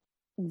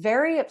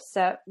very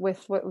upset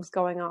with what was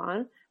going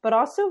on, but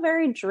also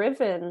very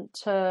driven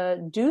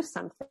to do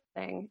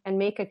something and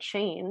make a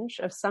change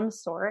of some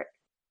sort.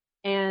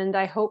 And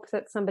I hope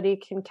that somebody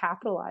can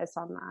capitalize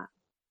on that.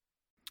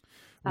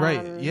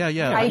 Right. Yeah.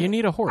 You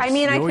need a horse. I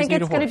mean, I think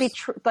it's going to be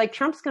like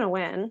Trump's going to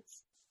win.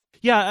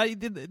 Yeah,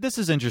 this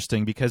is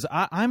interesting because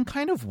I'm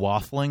kind of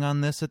waffling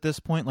on this at this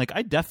point. Like,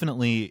 I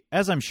definitely,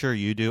 as I'm sure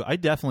you do, I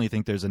definitely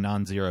think there's a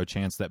non-zero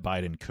chance that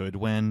Biden could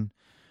win.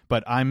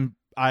 But I'm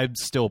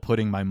still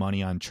putting my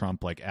money on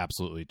Trump, like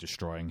absolutely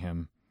destroying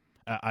him.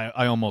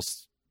 I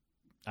almost,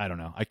 I don't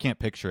know. I can't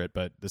picture it,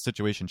 but the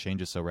situation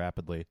changes so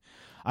rapidly.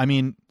 I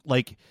mean,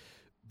 like,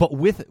 but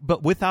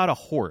without a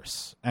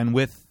horse, and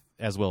with,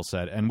 as Will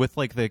said, and with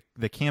like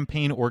the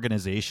campaign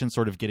organization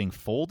sort of getting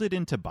folded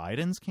into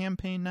Biden's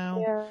campaign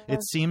now,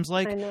 it seems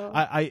like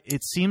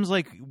it seems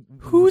like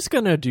who's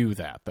gonna do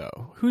that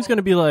though? Who's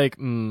gonna be like,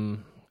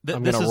 I'm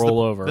gonna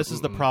roll over? This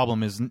is the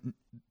problem. Is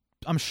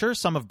I'm sure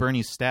some of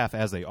Bernie's staff,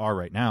 as they are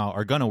right now,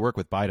 are going to work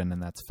with Biden,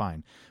 and that's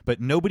fine. But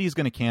nobody's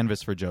going to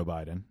canvass for Joe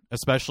Biden,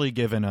 especially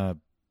given a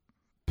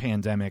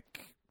pandemic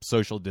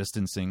social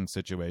distancing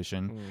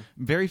situation.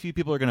 Very few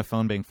people are going to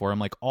phone bank for him.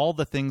 Like all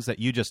the things that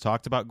you just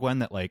talked about, Gwen,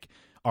 that like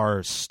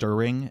are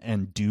stirring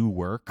and do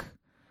work,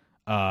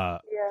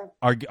 are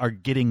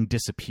getting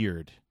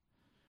disappeared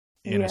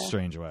in a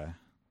strange way.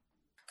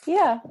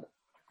 Yeah.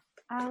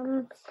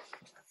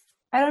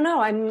 I don't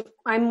know.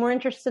 I'm more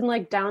interested in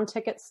like down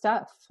ticket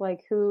stuff.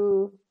 Like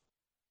who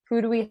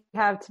do we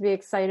have to be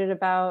excited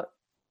about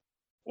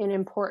in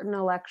important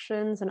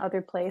elections and other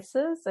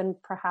places,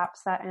 and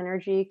perhaps that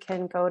energy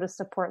can go to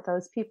support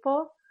those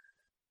people,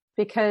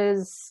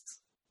 because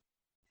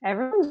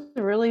everyone's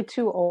really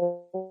too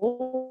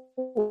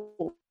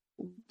old.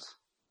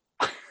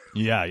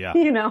 Yeah.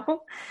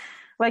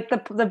 Like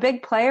the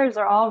big players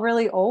are all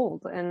really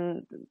old,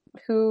 and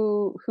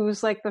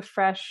who's like the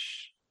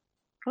fresh,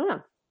 I don't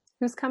know.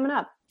 Who's coming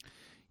up?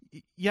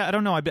 Yeah, I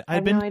don't know. I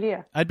have no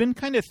idea. I've been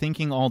kind of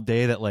thinking all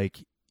day that, like,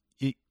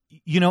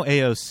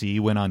 AOC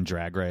went on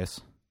Drag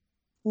Race.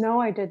 No,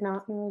 I did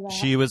not know that.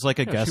 She was like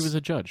a guest. She was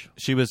a judge.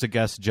 She was a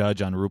guest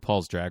judge on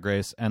RuPaul's Drag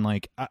Race, and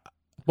like,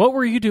 what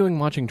were you doing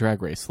watching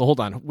Drag Race? Hold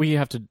on, we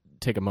have to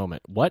take a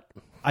moment. What?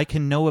 I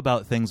can know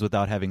about things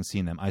without having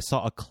seen them. I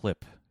saw a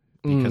clip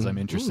because I'm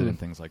interested in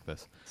things like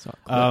this.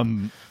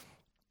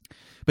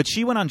 But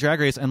she went on Drag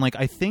Race, and like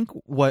I think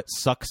what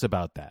sucks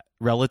about that,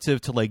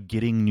 relative to like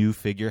getting new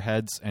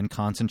figureheads and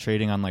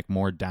concentrating on like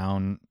more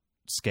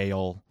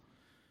downscale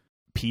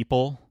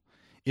people,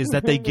 is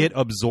that they get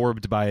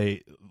absorbed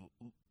by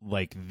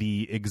like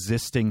the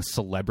existing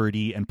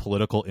celebrity and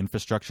political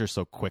infrastructure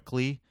so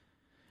quickly.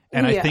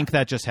 And I think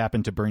that just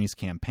happened to Bernie's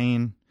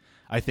campaign.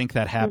 I think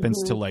that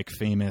happens to like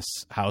famous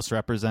House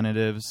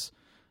representatives.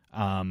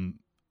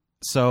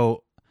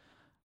 So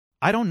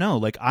I don't know.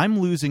 Like, I'm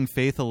losing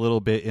faith a little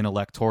bit in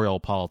electoral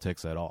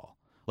politics at all.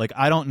 Like,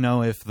 I don't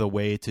know if the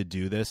way to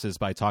do this is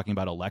by talking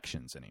about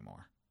elections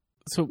anymore.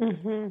 So,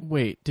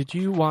 wait, did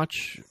you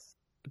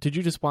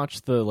just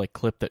watch the like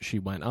clip that she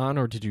went on,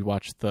 or did you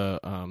watch the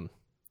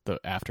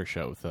after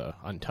show, the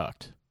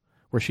Untucked,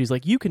 where she's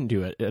like, "You can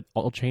do it.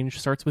 All change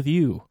starts with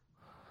you."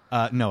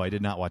 No, I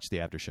did not watch the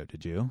after show.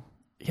 Did you?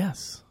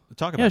 Yes.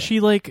 Talk about it. Yeah, she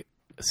like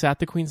sat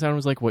the queen down and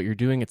was like, "What you're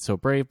doing, it's so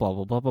brave, blah,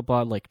 blah, blah, blah,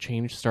 blah." Like,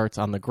 change starts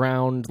on the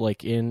ground,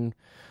 like in,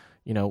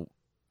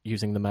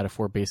 using the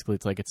metaphor, basically,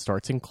 it's like it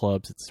starts in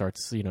clubs. It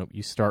starts,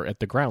 you start at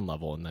the ground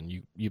level, and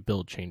then you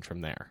build change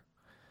from there.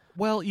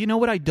 Well, you know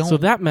what I don't... So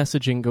that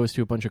messaging goes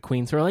to a bunch of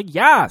queens who are like,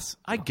 yes!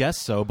 I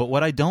guess so, but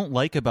what I don't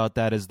like about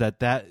that is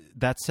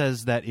that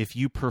says that if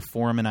you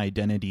perform an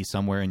identity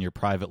somewhere in your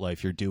private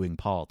life, you're doing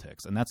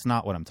politics, and that's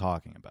not what I'm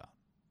talking about.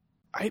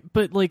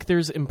 But like,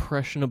 there's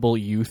impressionable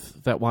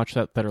youth that watch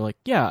that are like,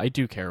 yeah, I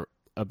do care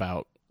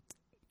about,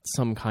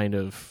 some kind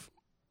of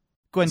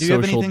Gwen, do you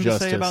have social anything to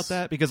say about justice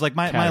that? Because like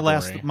my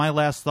category.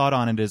 last thought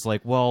on it is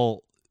like,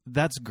 well,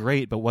 that's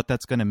great, but what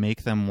that's going to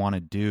make them want to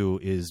do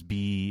is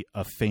be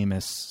a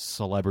famous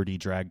celebrity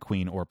drag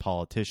queen or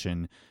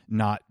politician,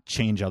 not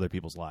change other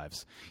people's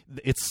lives.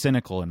 It's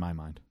cynical in my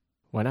mind.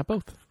 Why not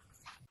both?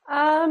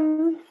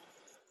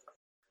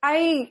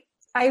 I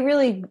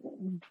really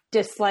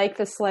dislike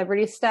the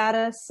celebrity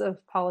status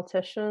of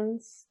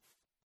politicians.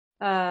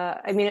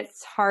 I mean,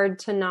 it's hard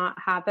to not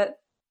have it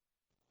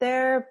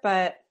there,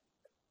 but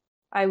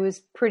I was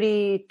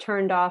pretty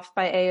turned off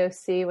by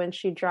AOC when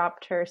she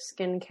dropped her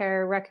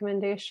skincare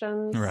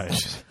recommendations.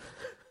 Right.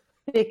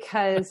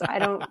 Because I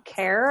don't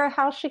care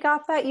how she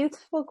got that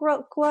youthful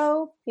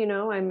glow. You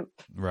know,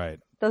 Right.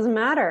 Doesn't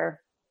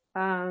matter.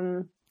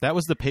 That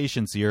was the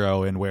patient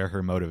zero and where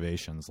her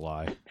motivations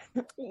lie.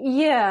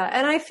 Yeah,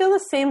 and I feel the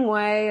same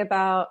way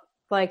about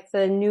like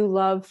the new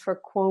love for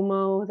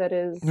Cuomo that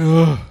is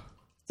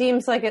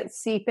seems like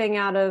it's seeping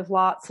out of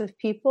lots of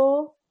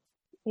people,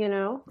 you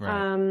know.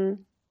 Right.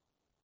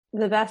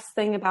 The best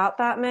thing about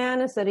that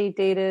man is that he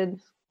dated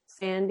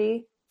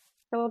Sandy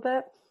for a little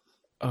bit.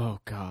 Oh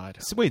God!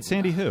 So, wait,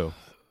 Sandy who?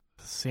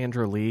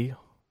 Sandra Lee.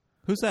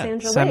 Who's that?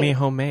 Sandra Lee.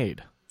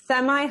 Semi-homemade.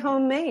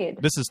 Semi-homemade.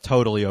 This is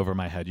totally over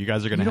my head. You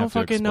guys are going to You have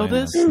don't to fucking know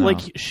explain this? No.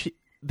 Like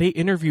they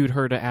interviewed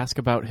her to ask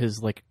about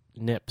his like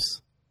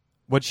nips.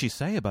 What'd she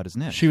say about his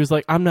nips? She was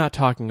like, "I'm not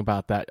talking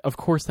about that. Of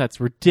course, that's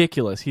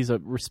ridiculous. He's a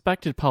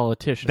respected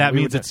politician. That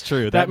We means would- it's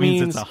true. That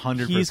means means it's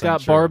 100%. he's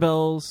got true.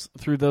 barbells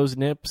through those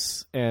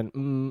nips and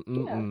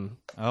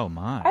Oh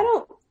my!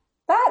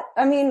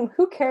 I mean,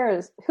 who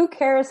cares? Who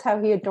cares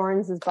how he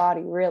adorns his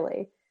body,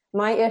 really?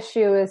 My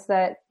issue is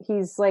that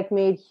he's like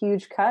made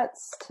huge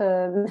cuts to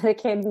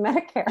Medicaid and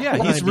Medicare. Yeah,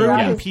 Well, he's I mean,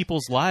 ruining yeah.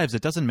 people's lives.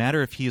 It doesn't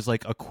matter if he's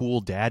like a cool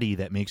daddy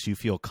that makes you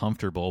feel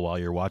comfortable while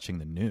you're watching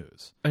the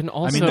news. And I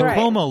also, mean, the Right.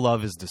 Cuomo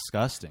love is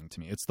disgusting to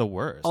me. It's the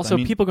worst. also I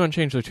mean, people go and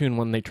change their tune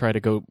when they try to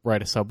go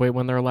ride a subway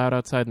when they're allowed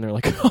outside, and they're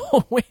like,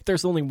 "Oh wait,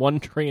 there's only one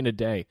train a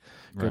day.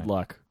 Good Right.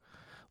 luck."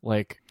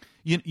 Like,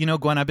 You know,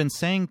 Gwen, I've been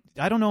saying,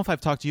 I don't know if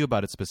I've talked to you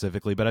about it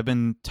specifically, but I've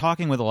been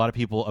talking with a lot of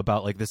people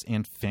about like this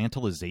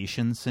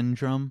infantilization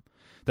syndrome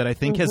that I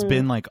think has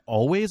been like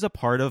always a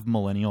part of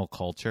millennial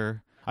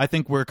culture. I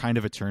think we're kind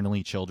of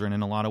eternally children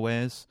in a lot of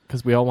ways,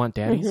 because we all want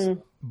daddies.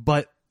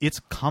 but it's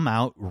come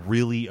out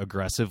really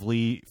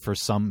aggressively for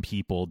some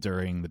people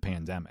during the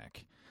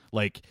pandemic.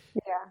 Like,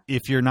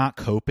 if you're not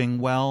coping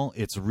well,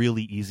 it's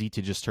really easy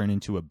to just turn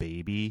into a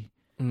baby.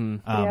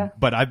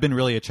 But I've been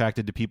really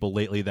attracted to people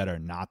lately that are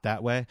not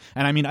that way.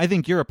 And I mean, I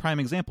think you're a prime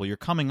example. You're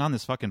coming on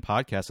this fucking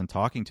podcast and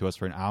talking to us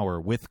for an hour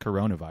with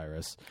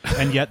coronavirus.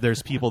 And yet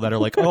there's people that are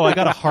like, oh, I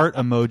got a heart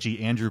emoji,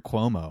 Andrew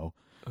Cuomo,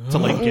 to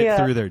like get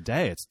through their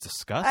day. It's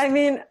disgusting. I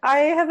mean, I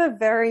have a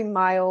very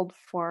mild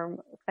form,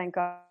 thank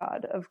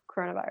God, of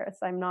coronavirus.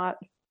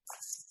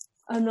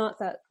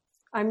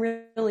 I'm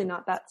really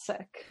not that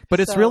sick.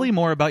 But it's So- really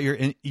more about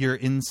your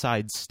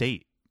inside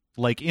state.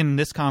 Like in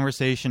this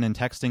conversation and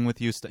texting with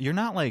you, you're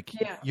not like,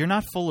 you're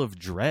not full of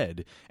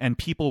dread. And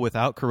people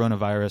without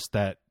coronavirus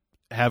that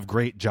have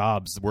great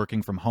jobs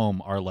working from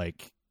home are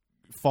like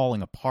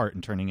falling apart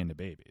and turning into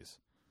babies.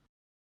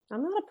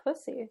 I'm not a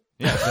pussy.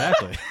 Yeah,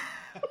 exactly.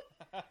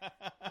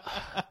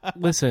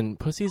 Listen,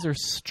 pussies are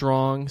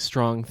strong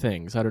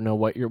things. I don't know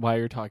why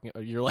you're talking.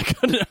 You're like,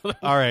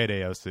 All right,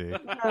 AOC.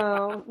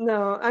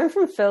 No, I'm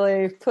from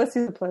Philly.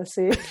 Pussy's a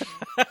pussy.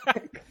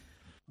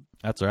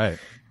 That's right.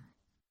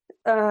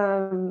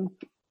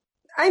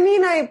 I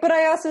mean, but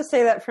I also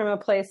say that from a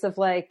place of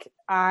like,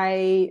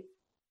 I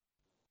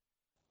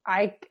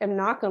am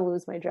not going to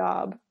lose my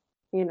job,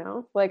 you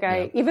know, like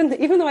even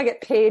though I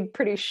get paid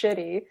pretty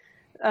shitty,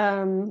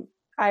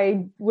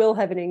 I will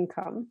have an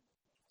income.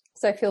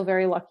 So I feel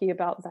very lucky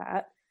about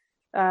that.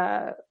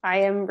 I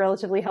am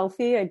relatively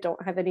healthy. I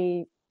don't have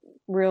any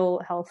real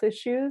health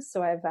issues.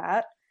 So I have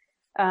that.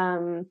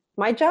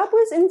 My job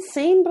was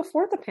insane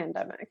before the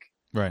pandemic.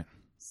 Right.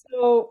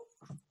 So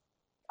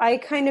I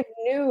kind of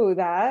knew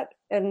that,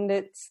 and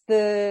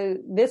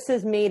this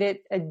has made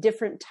it a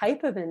different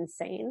type of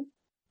insane.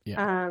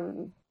 Yeah.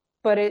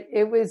 But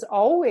it was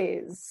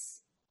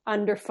always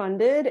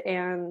underfunded,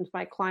 and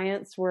my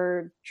clients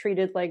were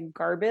treated like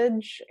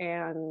garbage,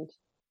 and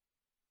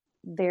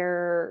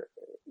their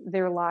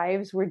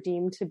lives were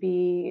deemed to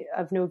be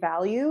of no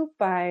value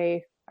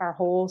by our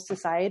whole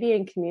society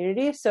and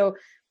community. So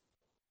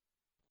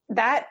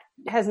that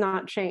has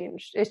not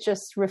changed. It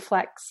just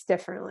reflects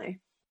differently.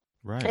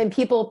 Right. And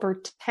people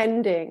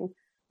pretending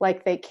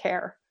like they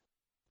care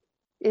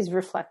is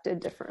reflected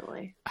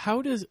differently.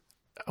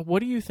 What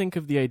do you think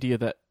of the idea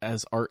that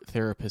as art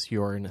therapists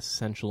you are an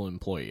essential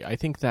employee? I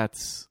think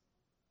that's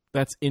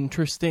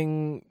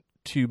interesting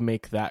to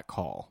make that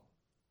call.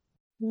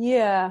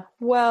 Yeah.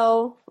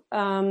 Well,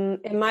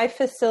 in my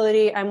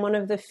facility, I'm one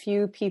of the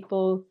few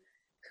people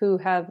who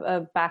have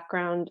a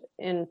background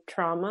in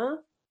trauma.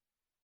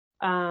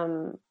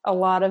 Some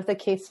of the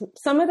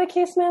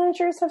case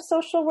managers have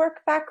social work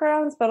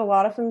backgrounds, but a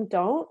lot of them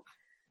don't.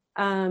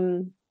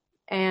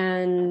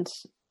 And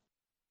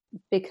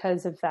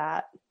because of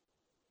that,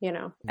 you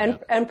know, and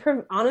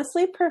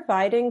honestly,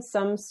 providing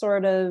some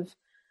sort of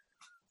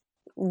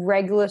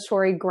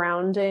regulatory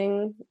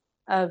grounding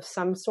of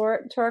some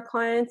sort to our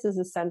clients is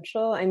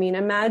essential. I mean,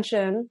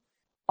 imagine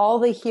all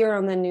they hear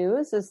on the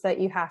news is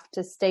that you have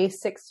to stay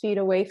 6 feet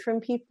away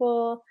from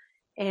people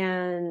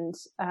and,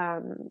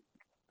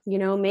 you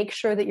know, make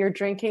sure that you're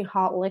drinking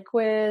hot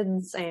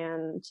liquids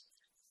and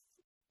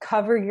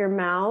cover your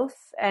mouth,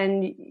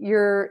 and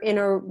you're in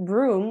a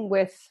room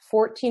with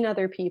 14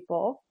 other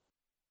people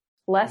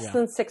less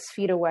than 6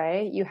 feet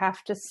away. You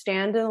have to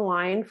stand in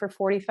line for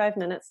 45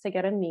 minutes to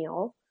get a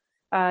meal.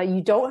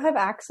 You don't have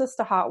access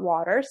to hot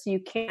water, so you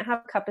can't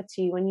have a cup of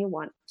tea when you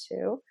want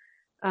to.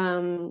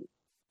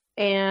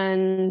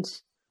 And,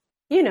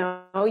 you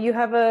know, you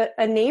have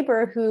a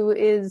neighbor who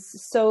is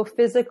so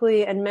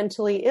physically and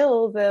mentally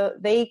ill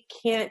that they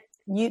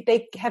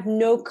have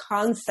no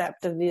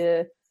concept of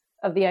the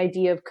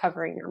idea of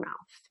covering your mouth.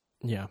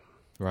 Yeah.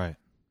 Right.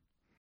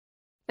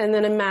 And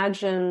then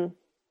imagine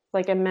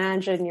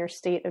your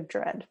state of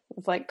dread,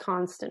 of like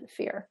constant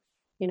fear,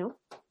 you know?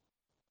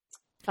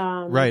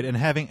 Right. And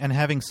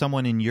having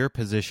someone in your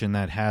position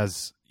that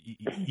has,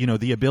 you know,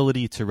 the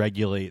ability to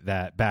regulate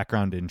that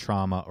background in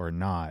trauma or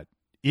not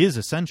is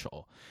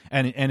essential.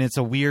 And it's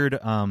a weird,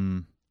 it's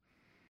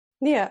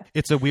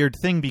a weird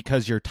thing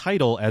because your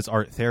title as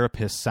art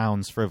therapist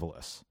sounds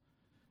frivolous.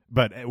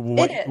 But the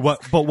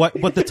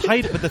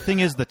thing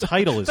is, the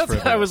title is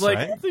frivolous. I was like,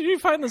 right? Did you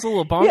find this a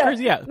little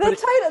bonkers? Yeah. The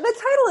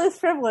title is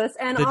frivolous,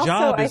 and the also,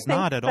 job I is think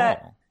not at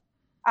that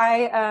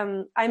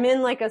all. I'm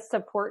in like a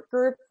support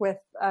group with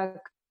a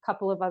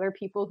couple of other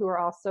people who are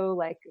also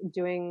like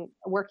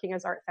working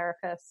as art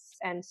therapists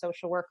and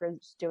social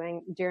workers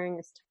during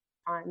this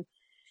time,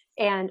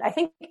 and I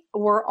think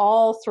we're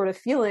all sort of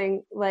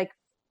feeling like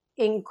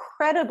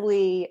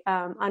incredibly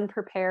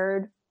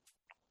unprepared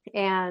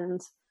and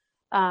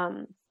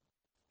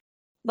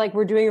like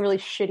we're doing a really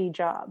shitty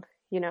job,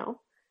 you know,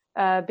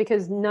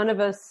 because none of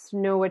us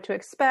know what to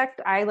expect.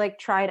 I like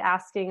tried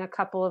asking a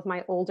couple of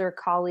my older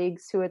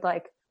colleagues who had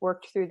like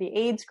worked through the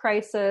AIDS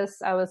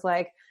crisis. I was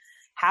like,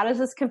 how does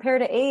this compare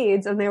to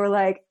AIDS? And they were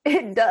like,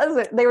 it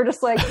doesn't. They were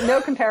just like,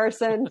 no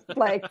comparison,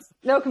 like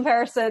no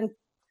comparison.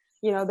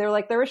 You know, they were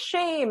like, there was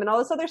shame and all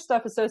this other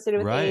stuff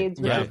associated with AIDS,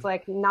 which is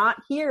like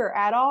not here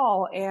at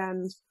all.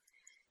 And,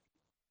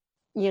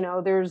 you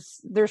know,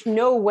 there's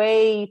no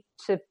way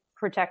to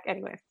protect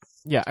anyway.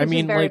 Yeah, I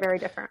mean, very, like, very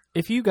different.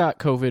 If you got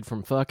COVID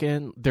from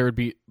fucking,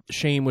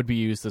 shame would be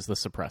used as the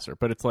suppressor.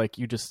 But it's like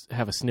you just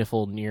have a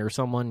sniffle near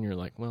someone, and you're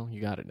like, well,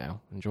 you got it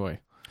now. Enjoy.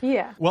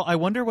 Yeah. Well, I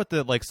wonder what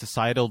the like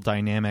societal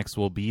dynamics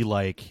will be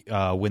like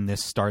when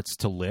this starts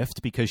to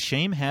lift, because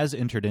shame has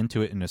entered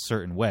into it in a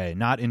certain way,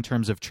 not in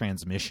terms of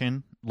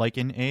transmission like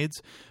in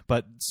AIDS,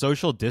 but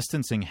social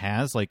distancing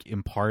has like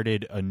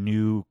imparted a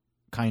new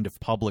kind of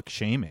public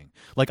shaming.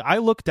 Like I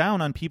look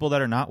down on people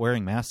that are not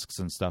wearing masks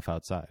and stuff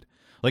outside.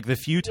 Like the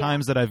few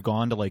times that I've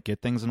gone to like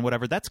get things and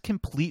whatever, that's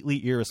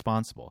completely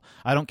irresponsible.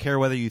 I don't care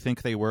whether you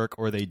think they work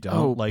or they don't.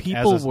 Oh, like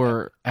people as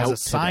were a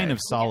sign today. of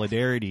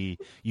solidarity,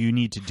 you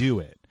need to do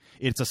it.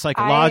 It's a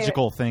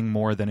psychological thing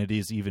more than it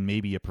is even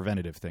maybe a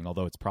preventative thing,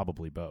 although it's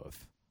probably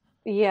both.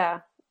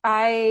 Yeah.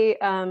 I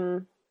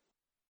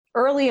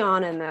early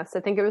on in this,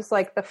 I think it was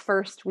like the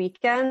first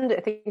weekend. I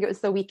think it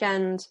was the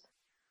weekend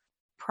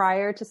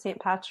prior to St.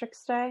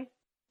 Patrick's Day,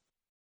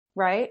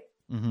 right?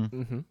 Mm-hmm.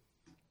 Mm-hmm.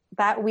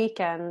 That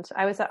weekend,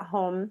 I was at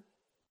home,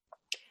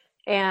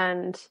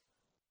 and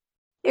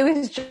it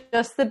was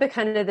just the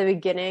kind of the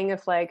beginning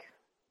of like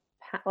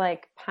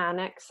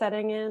panic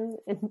setting in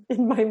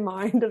my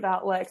mind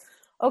about like,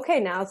 okay,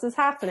 now this is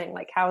happening.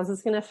 Like, how is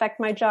this going to affect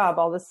my job?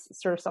 All this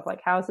sort of stuff. Like,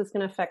 how is this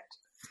going to affect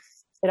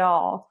it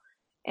all?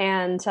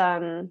 And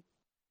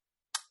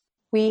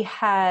we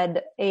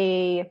had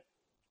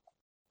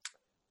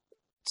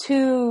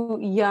two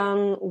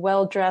young,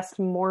 well-dressed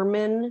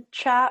Mormon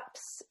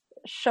chaps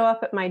show up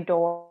at my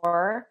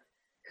door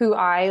who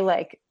I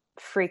like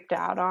freaked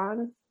out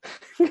on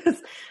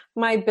because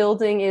my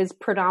building is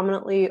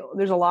predominantly,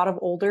 there's a lot of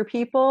older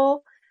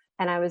people.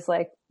 And I was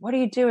like, what are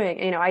you doing?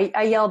 And, you know,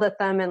 I yelled at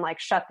them and like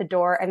shut the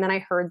door. And then I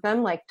heard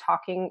them like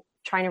talking,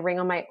 trying to ring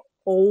on my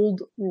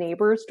old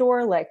neighbor's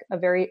door, like a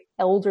very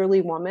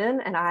elderly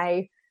woman. And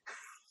I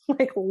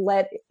like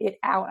let it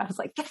out. I was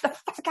like, get the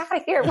fuck out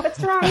of here. What's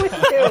wrong with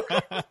you?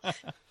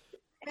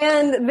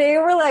 And they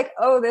were like,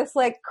 oh, this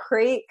like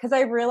crate. Cause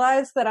I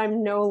realized that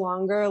I'm no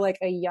longer like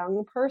a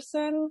young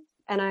person,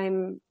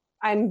 and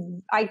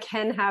I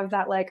can have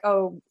that like,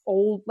 oh,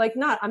 old, like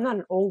I'm not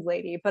an old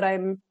lady, but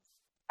I'm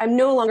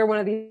no longer one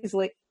of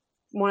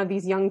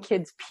these young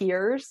kids'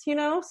 peers, you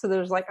know? So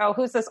there's like, oh,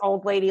 who's this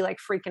old lady like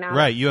freaking out?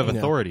 Right. You have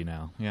authority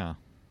now. Yeah.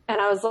 And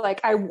I was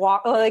like,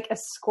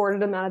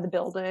 escorted them out of the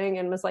building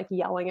and was like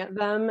yelling at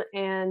them.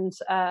 And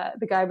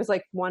the guy was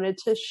like, wanted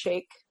to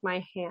shake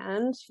my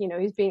hand. You know,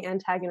 he's being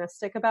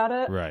antagonistic about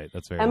it. Right.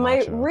 That's very And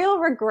macho. my real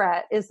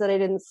regret is that I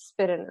didn't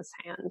spit in his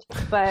hand.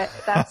 But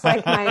that's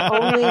like my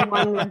only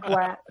one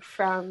regret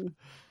from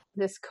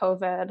this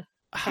COVID.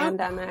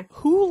 pandemic.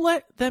 Who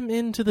let them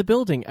into the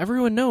building?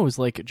 Everyone knows,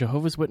 like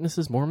Jehovah's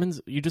Witnesses,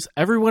 Mormons.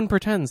 Everyone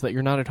pretends that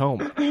you're not at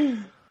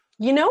home.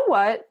 You know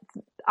what?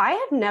 I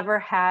have never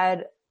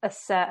had a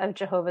set of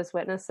Jehovah's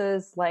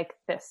Witnesses like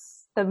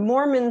this. The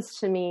Mormons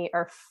to me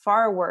are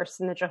far worse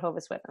than the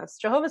Jehovah's Witnesses.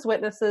 Jehovah's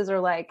Witnesses are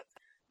like,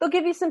 they'll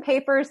give you some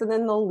papers and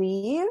then they'll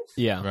leave.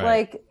 Yeah. Right.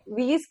 Like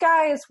these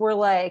guys were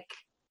like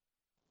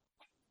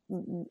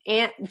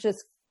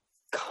just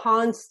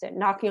constant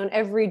knocking on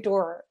every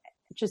door.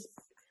 Just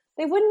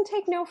they wouldn't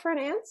take no for an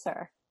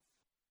answer.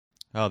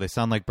 Oh, they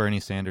sound like Bernie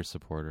Sanders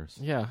supporters.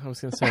 Yeah, I was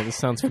going to say, this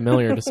sounds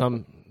familiar to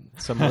some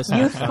listeners.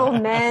 Youthful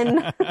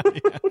men.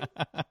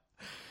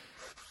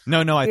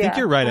 No, I think Yeah.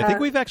 you're right. I think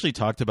we've actually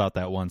talked about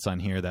that once on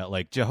here, that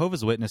like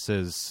Jehovah's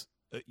Witnesses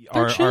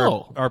They're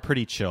chill. are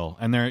pretty chill,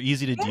 and they're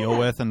easy to deal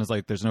with, and it's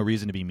like there's no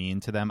reason to be mean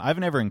to them. I've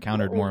never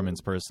encountered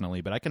Mormons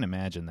personally, but I can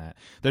imagine that.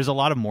 There's a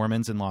lot of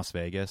Mormons in Las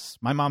Vegas.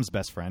 My mom's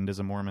best friend is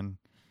a Mormon.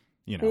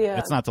 You know, Yeah.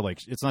 it's not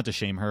to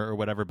shame her or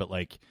whatever, but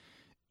like,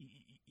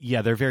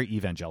 yeah, they're very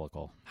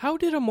evangelical. How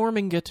did a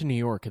Mormon get to New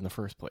York in the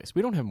first place?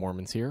 We don't have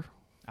Mormons here.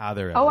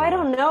 They're Oh, I everywhere.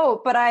 don't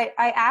know, but I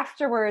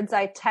afterwards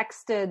I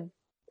texted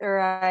or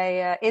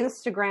I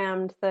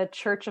Instagrammed the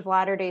Church of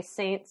Latter-day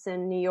Saints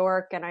in New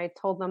York, and I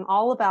told them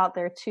all about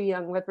their 2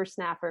 young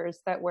whippersnappers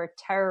that were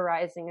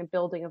terrorizing a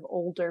building of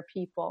older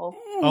people.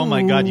 Oh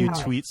my God, you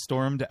tweet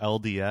stormed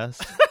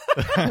LDS?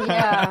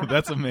 Yeah.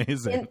 That's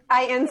amazing. And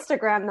I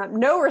Instagrammed them.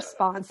 No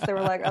response. They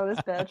were like, "Oh, this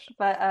bitch."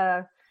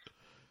 But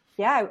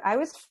yeah, I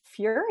was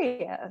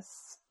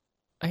furious.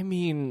 I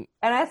mean,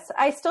 And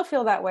I still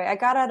feel that way.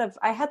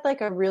 I had like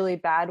a really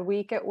bad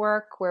week at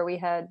work where we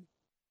had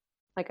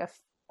like a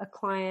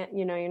client,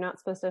 you know, you're not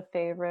supposed to have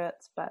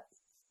favorites, but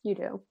you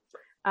do.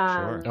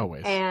 Sure.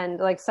 Always. And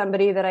like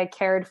somebody that I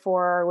cared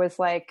for was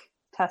like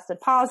tested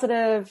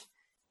positive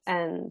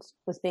and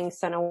was being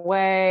sent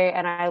away.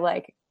 And I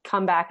like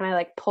come back and I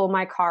like pull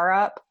my car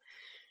up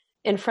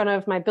in front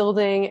of my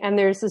building. And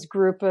there's this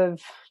group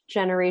of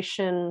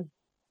Generation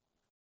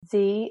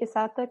Z. Is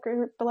that the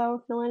group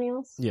below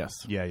millennials?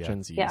 yes. Yeah.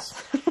 Gen Zs.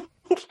 Yes.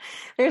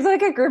 There's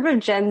like a group of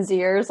Gen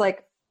Zers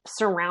like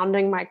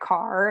surrounding my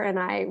car, and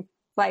I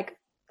like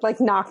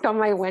knocked on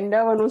my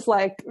window and was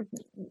like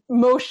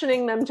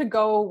motioning them to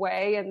go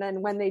away. And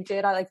then when they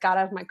did, I like got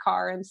out of my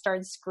car and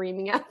started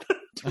screaming at them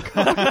to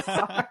go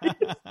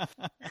inside.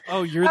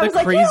 Oh, you're I the was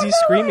like, crazy "No,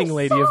 screaming I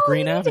lady of saw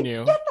Green you.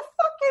 Avenue. Get the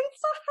fuck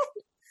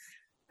inside.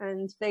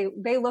 And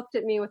they looked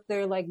at me with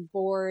their like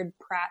bored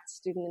Pratt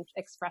student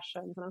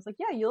expressions, and I was like,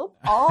 "Yeah, you'll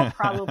all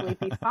probably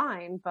be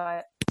fine."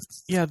 But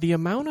Yeah, the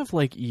amount of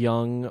like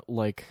young,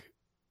 like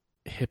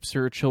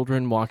hipster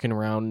children walking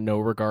around, no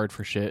regard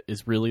for shit,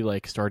 is really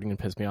like starting to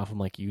piss me off. I'm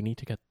like,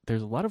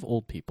 there's a lot of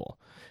old people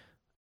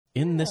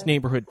in this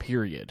neighborhood,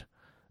 period.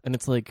 And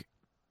it's like,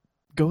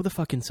 go the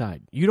fuck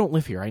inside. You don't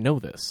live here. I know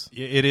this.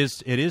 It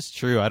is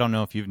true. I don't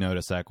know if you've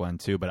noticed that, Glenn,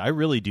 too, but I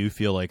really do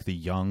feel like the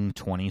young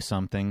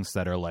 20-somethings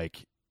that are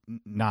like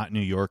not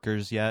New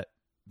Yorkers yet,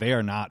 they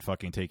are not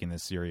fucking taking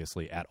this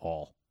seriously at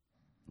all.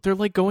 They're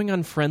like going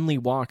on friendly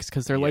walks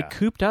because they're like Yeah.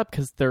 cooped up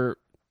because they're,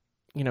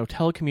 you know,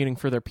 telecommuting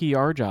for their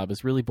PR job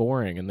is really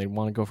boring and they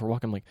want to go for a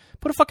walk. I'm like,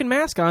 put a fucking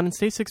mask on and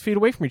stay 6 feet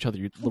away from each other.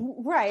 You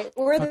right,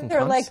 or fucking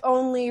their cunts. like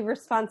only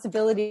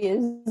responsibility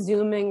is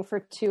zooming for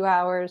 2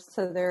 hours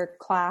to their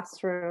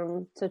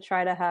classroom to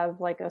try to have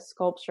like a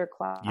sculpture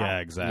class. Yeah,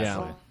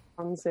 exactly.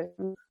 On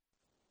Zoom,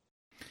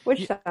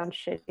 which sounds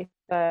shitty,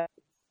 but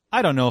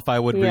I don't know if I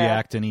would Yeah.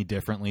 react any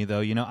differently, though.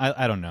 You know,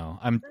 I don't know.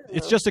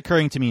 It's just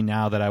occurring to me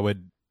now that I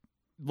would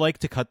like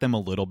to cut them a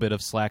little bit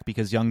of slack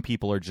because young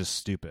people are just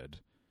stupid.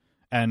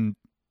 And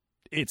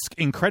it's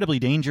incredibly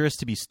dangerous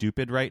to be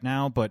stupid right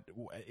now, but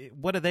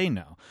what do they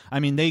know? I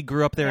mean, they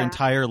grew up their Yeah.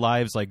 entire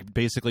lives, like,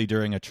 basically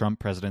during a Trump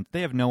president.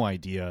 They have no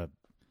idea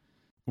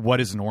what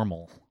is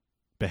normal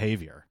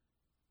behavior.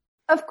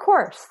 of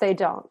course they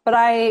don't. But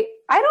I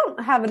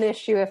don't have an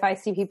issue if I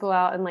see people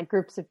out in like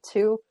groups of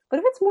 2. But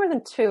if it's more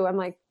than 2, I'm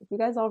like, you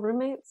guys all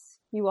roommates?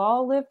 You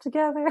all live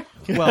together?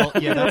 Well,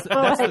 yeah, that's the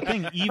Like-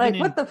 thing. Even Like,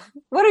 in,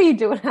 what are you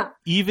doing out?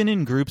 even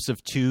in groups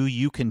of 2,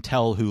 you can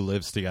tell who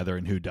lives together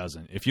and who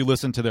doesn't. If you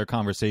listen to their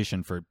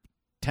conversation for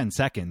 10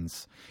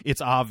 seconds,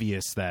 it's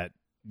obvious that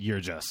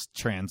you're just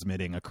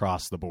transmitting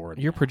across the board.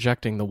 You're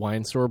projecting the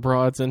wine store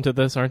broads into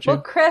this, aren't you?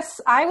 Well,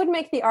 Chris, I would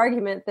make the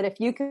argument that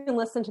if you can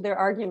listen to their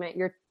argument,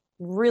 you're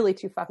really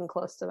too fucking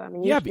close to them,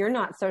 and Yeah, you're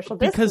not social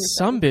distancing. Because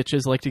some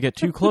bitches like to get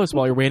too close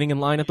while you're waiting in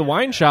line at the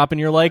wine shop,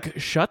 and you're like,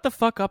 shut the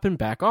fuck up and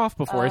back off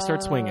before I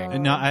start swinging.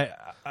 And no,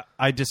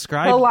 I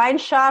described the wine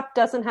shop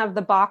doesn't have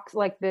the box,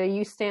 like the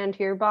 "you stand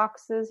here"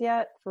 boxes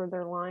yet for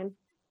their line.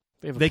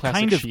 Have a they plastic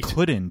kind of sheet.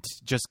 couldn't,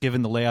 just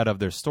given the layout of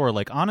their store.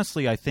 Like,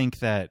 honestly, I think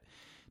that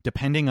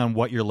depending on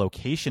what your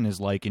location is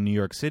like in New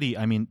York City,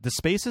 I mean, the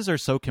spaces are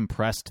so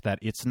compressed that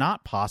it's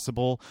not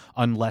possible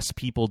unless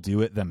people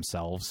do it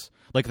themselves.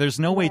 Like, there's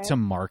no way Right. to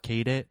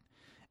market it,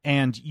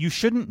 and you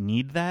shouldn't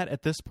need that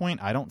at this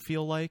point, I don't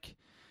feel like.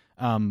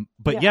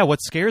 But yeah,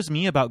 what scares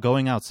me about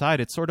going outside,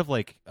 it's sort of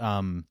like,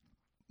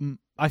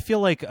 I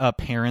feel like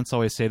parents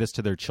always say this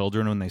to their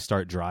children when they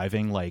start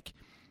driving, like,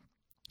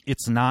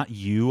 it's not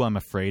you I'm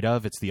afraid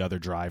of, it's the other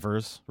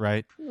drivers,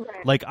 right?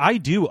 Like, I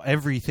do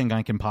everything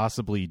I can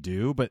possibly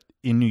do, but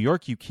in New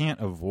York, you can't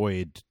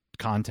avoid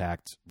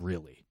contact,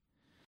 really.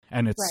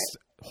 And it's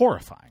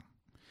horrifying.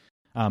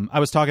 I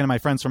was talking to my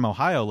friends from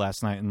Ohio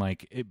last night, and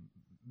like, it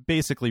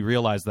basically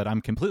realized that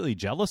I'm completely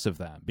jealous of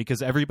them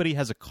because everybody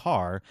has a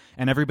car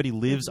and everybody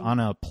lives on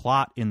a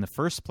plot in the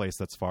first place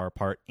that's far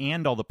apart,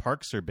 and all the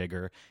parks are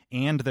bigger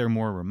and they're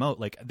more remote.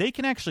 Like, they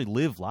can actually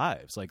live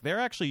lives. Like, they're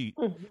actually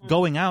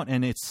going out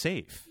and it's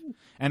safe.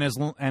 And as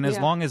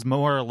long as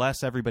more or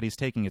less everybody's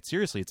taking it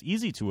seriously, it's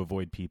easy to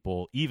avoid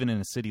people even in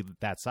a city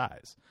that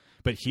size.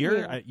 But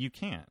here, you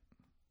can't.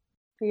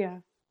 Yeah.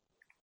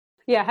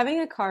 Yeah, having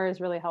a car is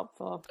really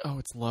helpful. Oh,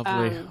 it's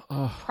lovely.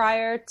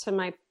 Prior to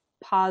my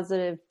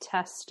positive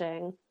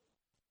testing,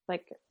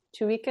 like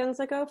 2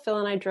 weekends ago, Phil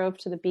and I drove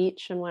to the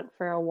beach and went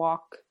for a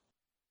walk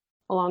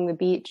along the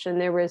beach,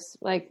 and there was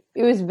like,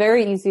 it was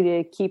very easy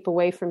to keep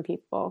away from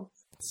people.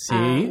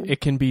 See, it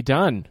can be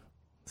done.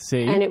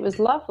 See, and it was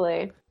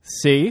lovely.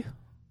 See,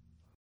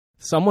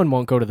 someone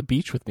won't go to the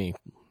beach with me.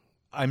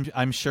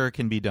 I'm sure it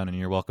can be done, and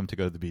you're welcome to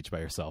go to the beach by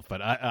yourself.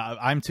 But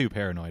I'm too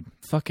paranoid.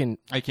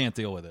 I can't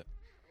deal with it.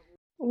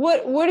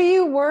 What are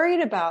you worried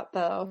about,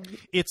 though?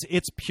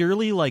 It's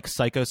purely like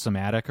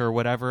psychosomatic or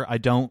whatever. I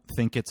don't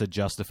think it's a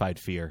justified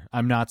fear.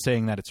 I'm not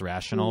saying that it's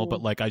rational,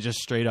 but like, I just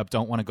straight up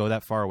don't want to go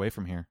that far away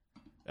from here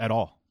at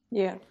all.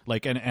 Yeah.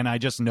 Like, and I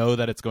just know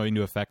that it's going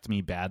to affect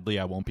me badly.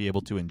 I won't be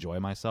able to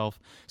enjoy myself.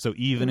 So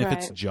even if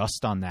it's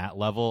just on that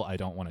level, I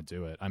don't want to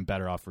do it. I'm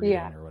better off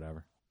reading or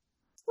whatever.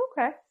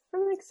 Okay.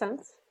 That makes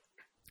sense.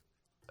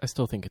 I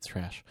still think it's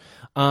trash.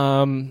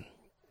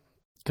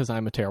 Because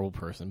I'm a terrible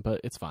person, but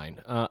it's fine.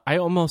 I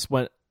almost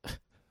went.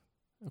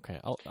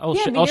 Okay, I'll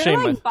shame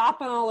like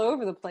bopping all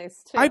over the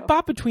place too. I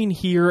bop between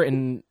here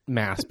and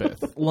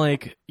Maspeth.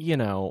 Like,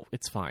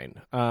 it's fine.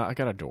 I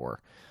got a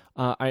door.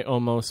 I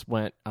almost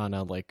went on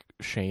a like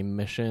shame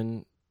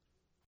mission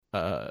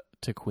to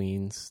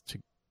Queens to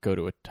go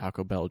to a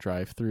Taco Bell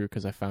drive-through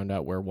because I found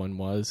out where one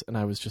was, and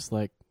I was just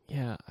like,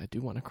 yeah, I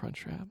do want a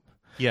Crunchwrap.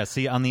 Yeah,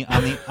 see, on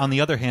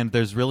the other hand,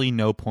 there's really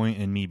no point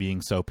in me being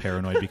so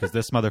paranoid because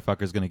this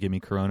motherfucker's going to give me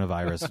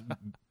coronavirus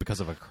because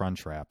of a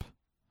Crunchwrap.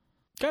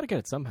 Got to get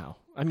it somehow.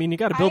 I mean, you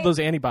got to build those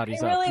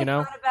antibodies up, you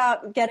know? I thought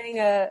about getting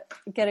a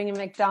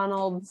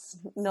McDonald's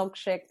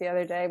milkshake the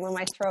other day when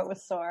my throat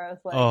was sore. I was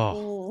like,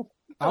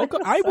 I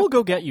will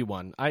go get you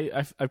one.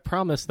 I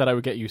promised that I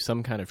would get you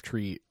some kind of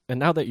treat. And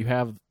now that you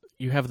have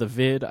the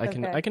vid, I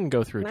can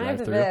go through a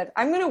drive-through.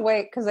 I'm gonna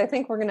wait because I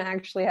think we're gonna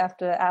actually have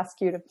to ask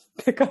you to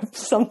pick up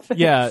something.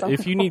 Yeah,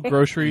 if you need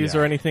groceries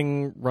or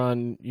anything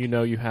run,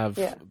 you have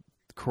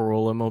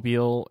Corolla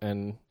Mobile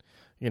and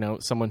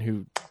someone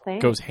who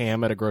goes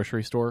ham at a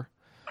grocery store.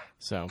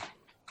 So.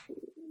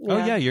 Yeah.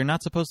 Oh yeah, you're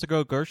not supposed to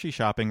go grocery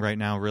shopping right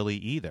now, really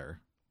either.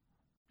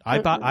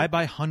 I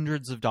buy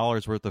hundreds of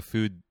dollars worth of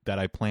food that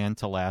I plan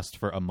to last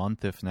for a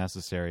month if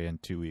necessary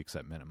and 2 weeks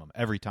at minimum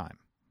every time.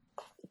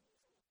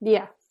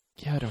 Yeah.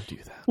 Yeah, I don't do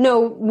that.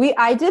 No,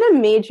 I did a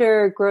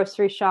major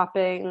grocery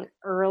shopping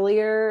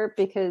earlier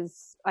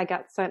because I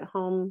got sent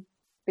home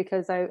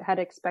because I had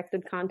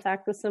expected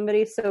contact with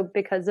somebody. So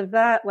because of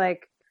that,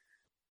 like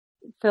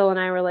Phil and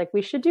I were like,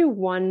 we should do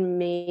one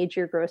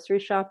major grocery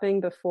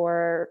shopping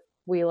before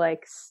we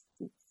like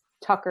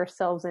tuck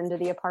ourselves into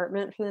the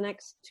apartment for the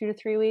next 2 to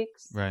 3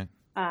 weeks. Right.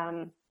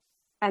 And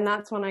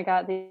that's when I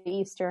got the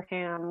Easter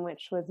ham,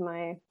 which was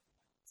my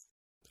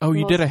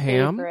you did a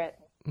ham? Favorite.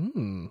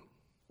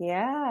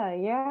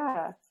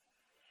 Yeah.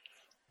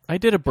 I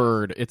did a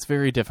bird. It's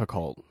very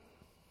difficult.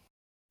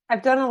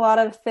 I've done a lot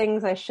of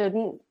things I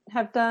shouldn't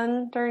have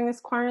done during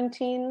this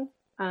quarantine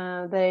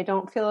that I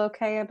don't feel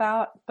okay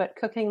about, but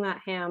cooking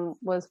that ham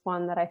was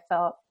one that I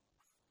felt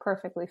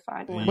perfectly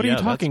fine with. What are you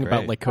talking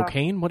about? Like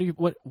cocaine? What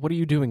are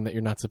you doing that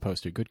you're not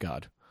supposed to? Good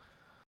God.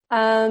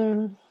 I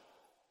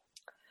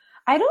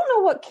don't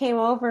know what came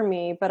over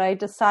me, but I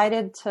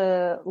decided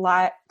to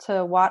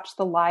watch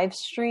the live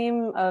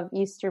stream of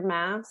Easter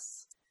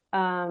Mass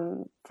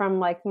from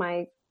like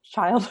my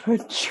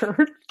childhood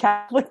church,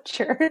 Catholic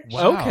church.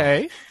 Wow.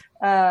 Okay.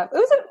 It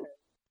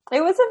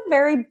was a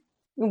very,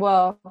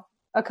 a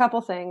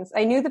couple things.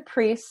 I knew the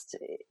priest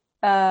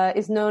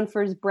is known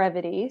for his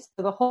brevity.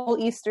 So the whole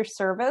Easter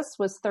service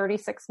was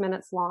 36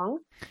 minutes long.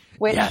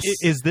 Which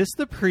Is this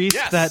the priest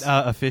that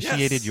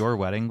officiated your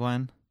wedding,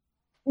 Gwen?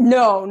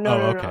 No.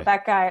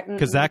 That guy.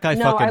 Because that guy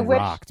fucking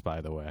rocked,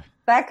 by the way.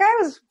 That guy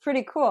was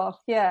pretty cool.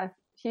 Yeah.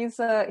 He's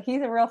a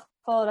real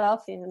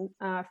Philadelphian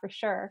for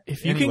sure.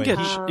 If you can get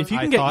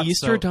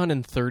Easter done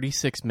in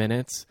 36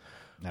 minutes,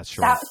 that's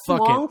true. That's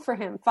long for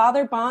him.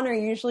 Father Bonner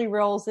usually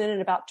rolls in at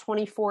about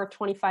 24,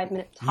 25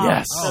 minute tops.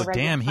 Yes. Oh,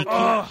 damn.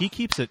 He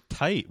keeps it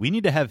tight. We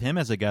need to have him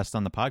as a guest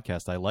on the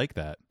podcast. I like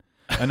that.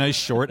 A nice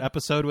short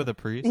episode with a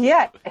priest.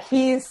 Yeah.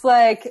 He's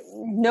like,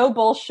 no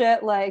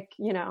bullshit. Like,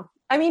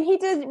 I mean, he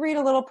did read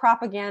a little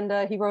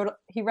propaganda. He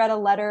read a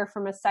letter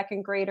from a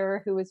second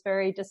grader who was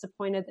very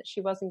disappointed that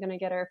she wasn't going to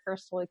get her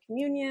first Holy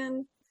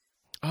Communion.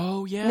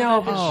 Oh yeah.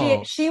 No, but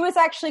Oh. she was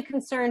actually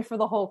concerned for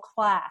the whole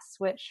class,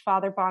 which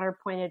Father Bonner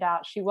pointed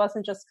out. She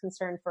wasn't just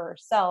concerned for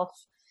herself.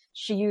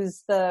 She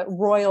used the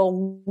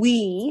royal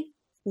we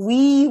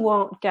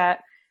won't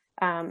get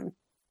to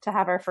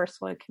have our first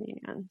Holy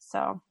Communion.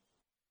 So,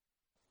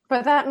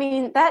 but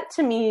that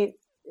to me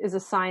is a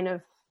sign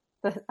of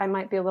I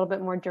might be a little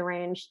bit more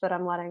deranged that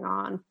I'm letting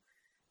on.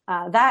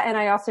 That, and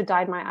I also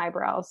dyed my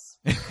eyebrows.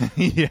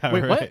 Yeah,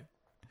 Wait, right. what?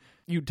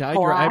 You dyed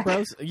your Black.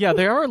 eyebrows? Yeah,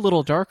 they are a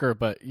little darker,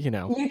 but you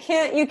know. You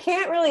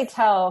can't really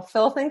tell.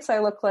 Phil thinks I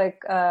look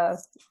like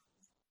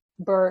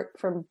Bert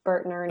from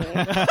Bert and Ernie.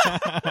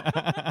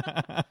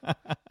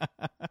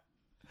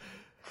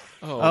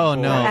 Oh,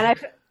 boy. no. And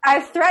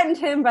I've threatened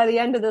him by the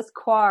end of this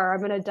quar, I'm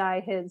going to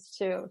dye his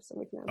too, so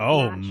we can.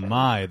 Oh match it.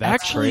 my,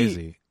 that's Actually-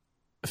 crazy.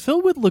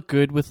 Phil would look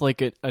good with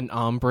like an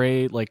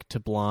ombre, like to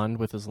blonde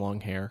with his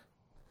long hair,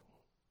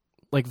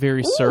 like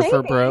very Ooh, surfer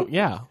maybe. bro.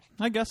 Yeah.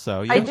 I guess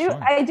so. Yeah, I do.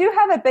 sure. I do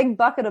have a big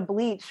bucket of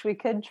bleach. We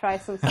could try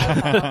some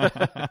stuff.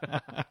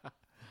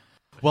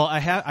 Well, I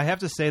have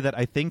to say that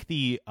I think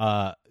the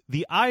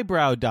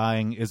eyebrow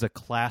dyeing is a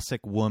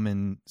classic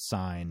woman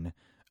sign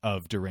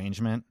of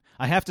derangement.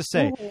 I have to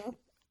say,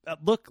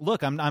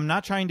 look, I'm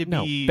not trying to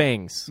No, be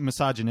bangs.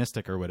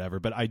 misogynistic or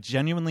whatever, but I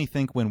genuinely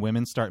think when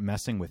women start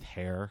messing with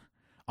hair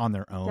on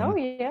their own, Oh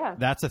yeah,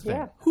 that's a thing.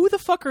 Yeah. Who the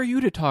fuck are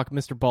you to talk,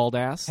 Mr.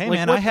 Baldass? Hey Like,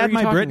 man, what I are had you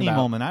my talking Britney about?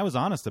 moment. I was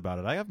honest about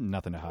it. I have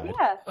nothing to hide.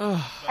 Yeah.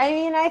 Ugh. I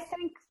mean, I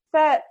think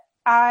that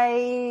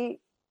I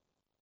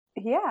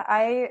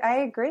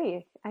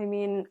agree. I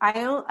mean, I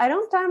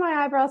don't dye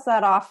my eyebrows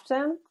that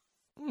often.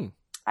 Hmm.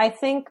 I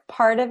think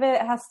part of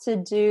it has to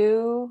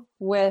do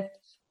with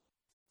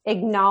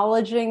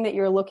acknowledging that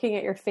you're looking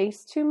at your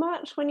face too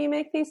much when you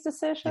make these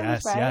decisions.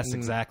 Yes, right? yes,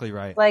 exactly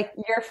right. Like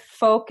your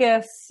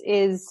focus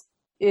is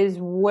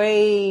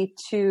way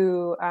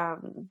too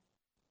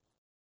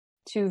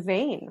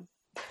vain.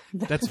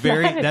 That's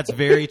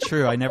very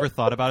true. I never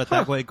thought about it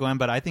that way, Gwen,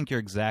 but I think you're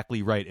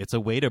exactly right. It's a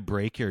way to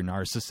break your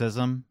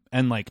narcissism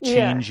and like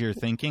change your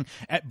thinking.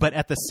 But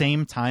at the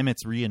same time,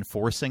 it's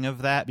reinforcing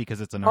of that because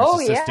it's a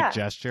narcissistic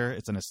gesture.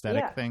 It's an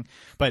aesthetic thing.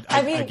 But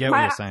I get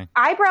what you're saying.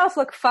 Eyebrows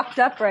look fucked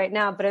up right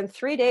now, but in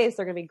 3 days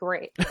they're going to be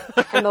great.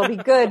 And they'll be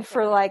good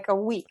for like a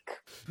week.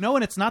 No,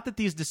 and it's not that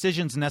these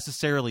decisions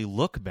necessarily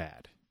look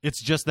bad.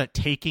 It's just that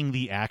taking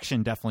the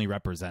action definitely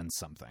represents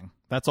something.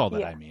 That's all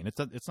that I mean.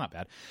 It's not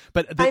bad.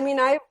 But I mean,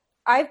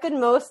 I've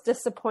been most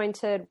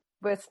disappointed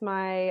with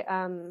my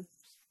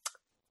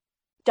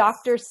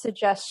doctor's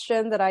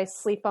suggestion that I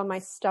sleep on my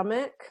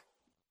stomach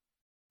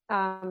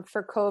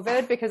for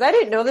COVID, because I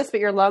didn't know this, but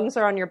your lungs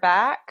are on your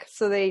back,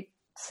 so they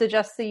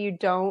suggest that you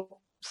don't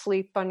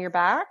sleep on your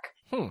back.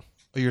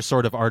 You're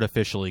sort of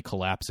artificially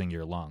collapsing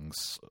your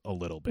lungs a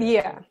little bit.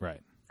 Yeah.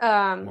 Right.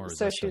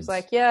 So she was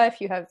like, yeah, if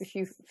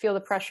you feel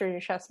the pressure in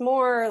your chest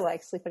more,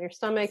 like sleep on your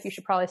stomach, you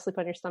should probably sleep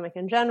on your stomach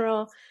in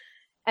general.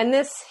 And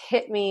this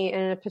hit me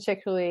in a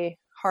particularly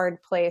hard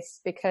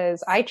place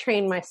because I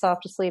trained myself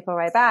to sleep on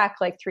my back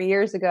like 3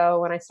 years ago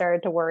when I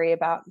started to worry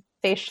about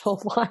facial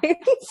lines.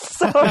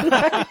 So I'm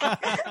like,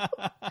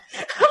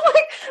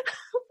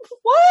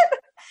 what?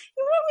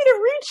 You want me to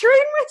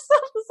retrain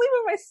myself to sleep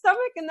on my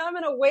stomach and now I'm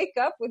going to wake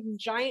up with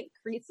giant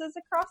creases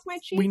across my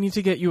cheeks? We need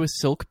to get you a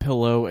silk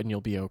pillow and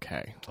you'll be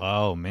okay.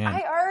 Oh, man.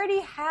 I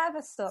already have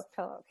a silk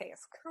pillowcase.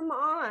 Come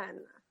on.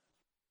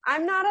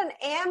 I'm not an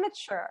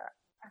amateur.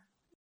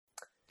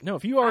 No,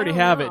 if you already don't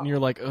have it know. and you're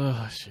like,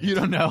 ugh, shit. You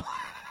don't know.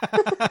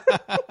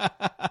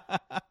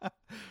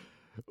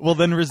 Well,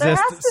 then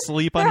resist.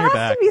 Sleep on your back.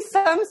 There has to be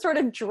some sort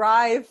of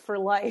drive for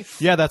life.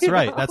 Yeah, that's you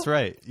right. know? That's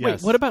right.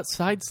 Yes. Wait, what about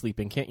side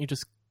sleeping? Can't you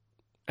just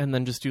and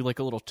then just do like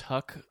a little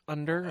tuck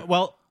under?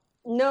 Well,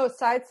 No,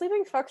 side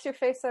sleeping fucks your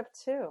face up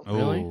too. oh,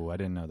 Really? I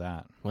didn't know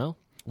that. Well,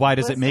 Why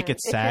does it make it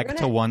Listen, if you're sag to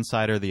gonna- one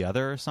side or the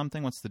other or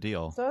something? What's the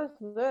deal? So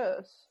is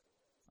this.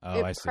 Oh,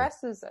 It I see.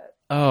 presses it.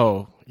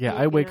 oh, yeah,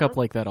 I You wake up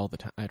know? like that all the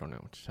time. I don't know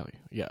what to tell you.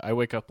 Yeah, I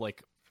wake up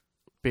like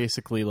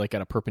basically like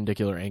at a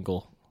perpendicular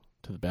angle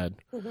to the bed.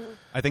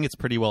 I think it's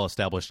pretty well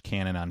established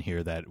canon on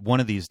here that one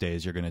of these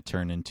days you're going to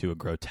turn into a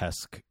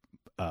grotesque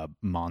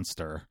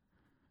monster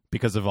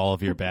because of all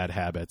of your bad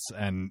habits,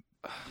 and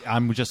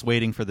I'm just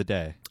waiting for the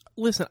day.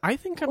 Listen, I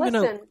think I'm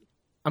Listen,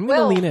 gonna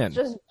Will, lean in.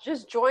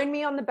 Just join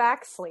me on the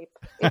back sleep.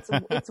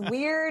 It's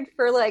weird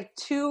for like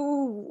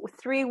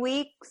 2-3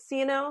 weeks,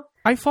 you know?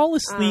 I fall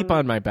asleep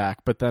on my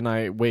back, but then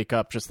I wake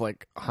up just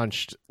like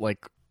hunched,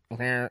 like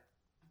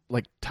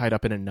tied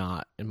up in a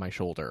knot in my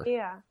shoulder.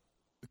 Yeah.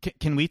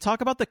 Can we talk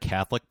about the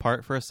Catholic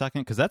part for a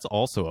second? Because that's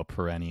also a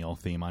perennial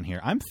theme on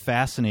here. I'm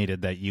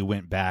fascinated that you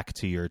went back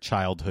to your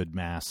childhood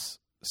mass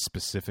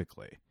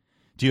specifically.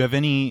 Do you have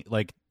any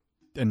like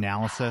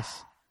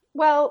analysis?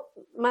 Well,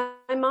 my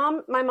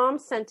mom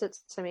sent it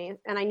to me,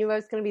 and I knew I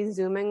was going to be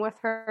Zooming with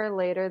her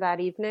later that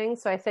evening.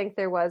 So I think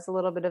there was a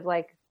little bit of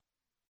like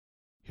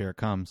Here it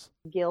comes.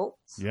 guilt.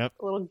 Yep.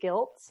 A little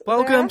guilt.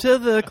 Welcome to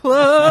the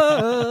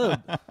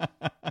club.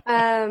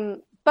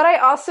 But I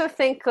also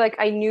think like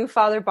I knew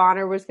Father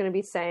Bonner was going to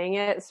be saying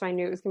it, so I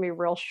knew it was going to be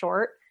real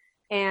short.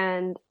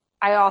 And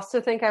I also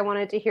think I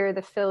wanted to hear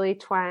the Philly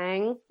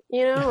twang,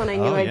 and I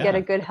knew I'd get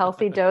a good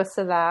healthy dose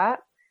of that.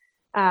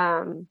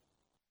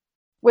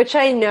 Which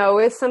I know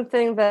is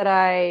something that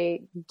I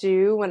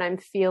do when I'm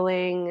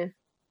feeling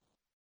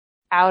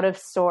out of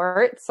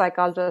sorts. Like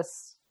I'll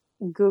just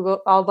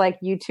I'll like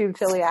YouTube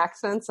Philly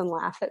accents and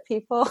laugh at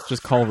people.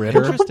 Just call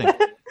Ritter. Interesting.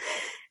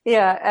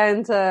 Yeah,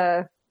 and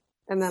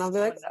then I'll be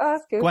like, "Oh,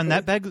 that's goofy." Gwen,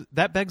 that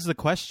begs the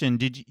question: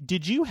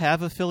 Did you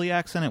have a Philly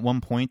accent at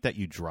one point that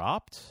you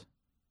dropped?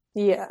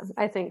 Yeah,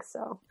 I think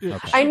so.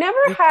 Okay. I never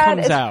It had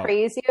comes as out.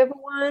 crazy of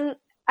one.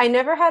 I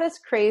never had as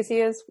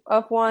crazy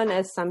of one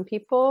as some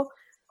people,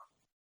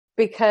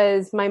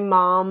 because my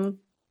mom,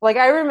 like,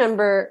 I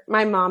remember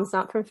my mom's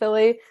not from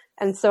Philly,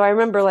 and so I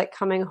remember like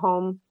coming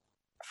home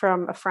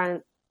from a friend's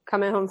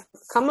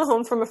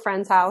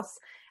house,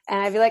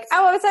 and I'd be like,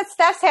 "Oh, I was at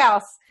Steph's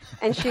house,"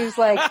 and she was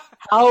like,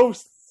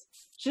 "House."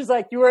 She's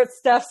like, "You were at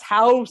Steph's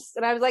house,"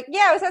 and I was like,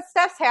 "Yeah, I was at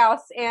Steph's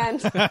house,"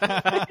 and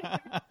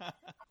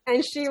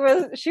and she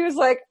was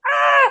like,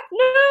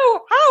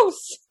 "No,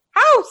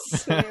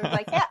 house," and I was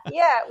like,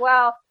 "Yeah."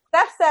 Well,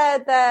 Steph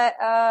said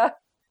that.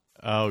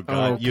 Oh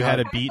God, you had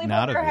it beaten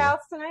out of your you.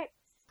 house tonight.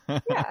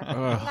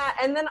 Yeah,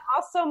 and then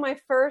also my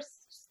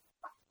first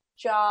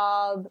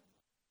job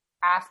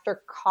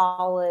after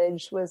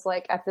college was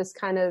like at this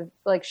kind of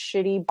like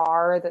shitty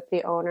bar that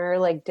the owner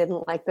like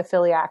didn't like the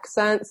Philly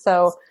accent.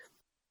 So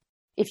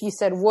if you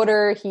said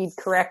Wooder, he'd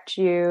correct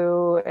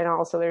you and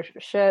also there's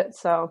shit.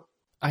 So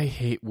I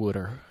hate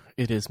Wooder.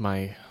 It is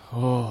my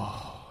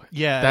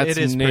Yeah, that's it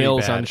is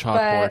nails pretty on bad.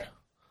 chalkboard. But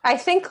I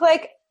think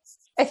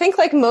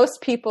like most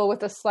people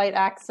with a slight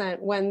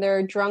accent, when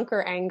they're drunk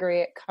or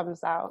angry, it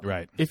comes out.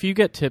 Right. If you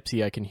get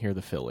tipsy, I can hear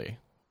the Philly,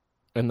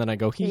 and then I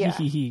go hee hee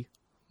hee hee.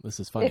 This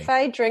is funny. If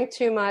I drink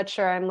too much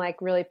or I'm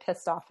like really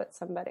pissed off at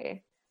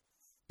somebody.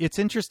 It's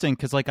interesting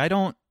because like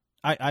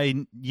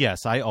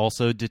yes, I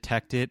also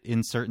detect it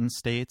in certain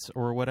states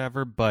or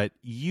whatever, but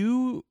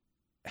you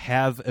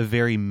have a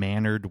very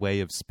mannered way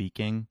of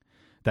speaking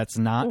that's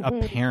not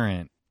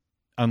apparent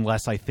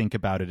unless I think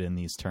about it in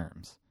these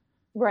terms.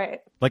 Right.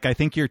 Like I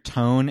think your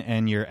tone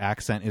and your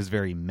accent is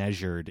very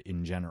measured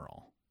in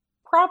general.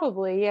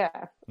 Probably,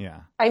 yeah. Yeah.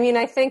 I mean,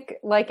 I think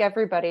like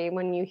everybody,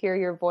 when you hear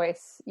your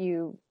voice,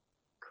 you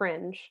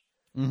cringe.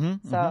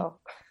 Mm-hmm. So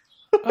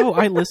Oh,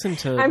 I listen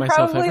to I'm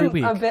myself every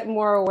probably week. a bit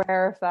more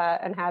aware of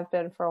that and have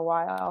been for a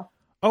while.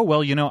 Oh,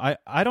 well,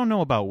 I don't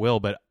know about Will,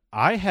 but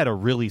I had a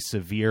really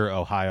severe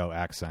Ohio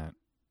accent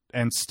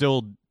and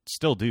still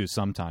do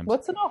sometimes.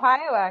 What's an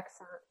Ohio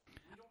accent?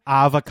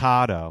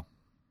 Avocado.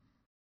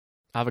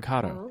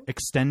 Avocado.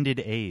 Extended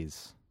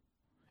A's.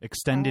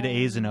 Extended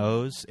A's and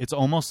O's. It's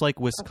almost like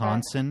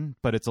Wisconsin,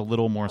 but it's a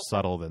little more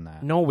subtle than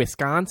that. No,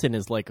 Wisconsin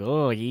is like,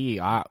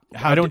 I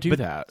don't do but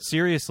that.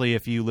 Seriously,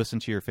 if you listen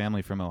to your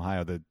family from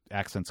Ohio, the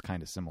accent's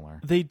kind of similar.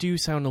 They do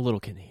sound a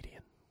little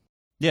Canadian.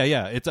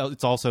 Yeah.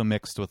 It's also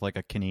mixed with like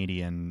a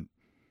Canadian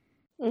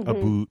a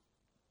boot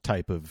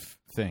type of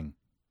thing.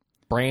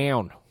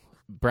 Brown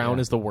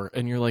is the word,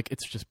 and you're like,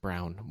 it's just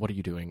brown. What are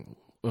you doing?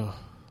 Ugh.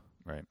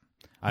 Right.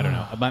 I don't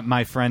know.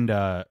 My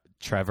friend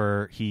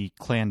Trevor, he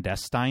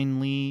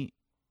clandestinely,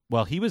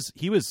 well, he was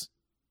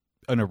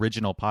an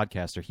original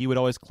podcaster. He would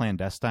always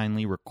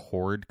clandestinely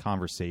record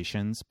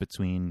conversations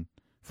between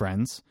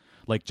friends,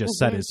 like just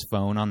set his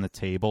phone on the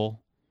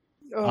table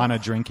on a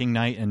drinking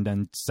night and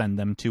then send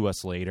them to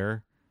us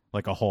later,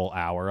 like a whole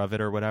hour of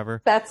it or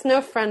whatever. That's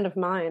no friend of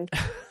mine.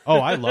 Oh,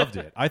 I loved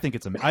it. I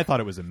thought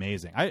it was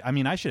amazing. I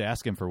mean, I should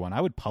ask him for one.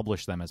 I would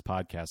publish them as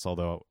podcasts,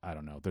 although I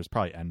don't know. There's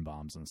probably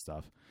N-bombs and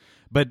stuff.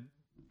 But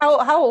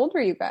How old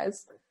were you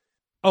guys?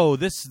 oh,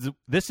 this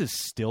is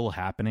still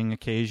happening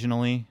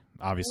occasionally.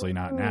 Obviously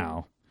not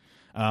now.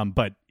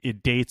 But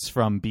it dates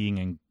from being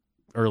in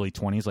early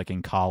 20s, like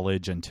in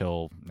college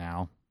until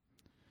now.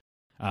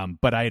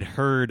 But I'd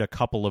heard a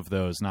couple of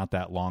those not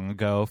that long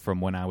ago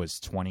from when I was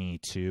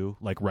 22,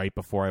 like right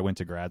before I went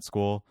to grad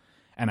school.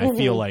 And I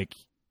feel like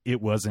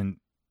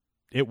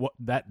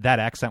that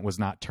accent was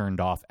not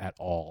turned off at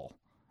all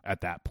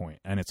at that point,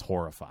 and it's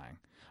horrifying.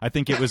 I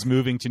think it was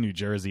moving to New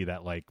Jersey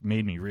that like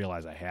made me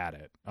realize I had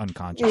it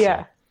unconsciously.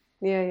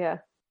 Yeah.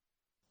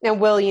 Now,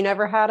 Will, you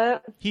never had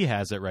it? He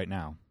has it right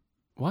now.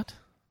 What?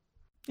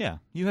 Yeah,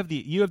 you have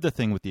the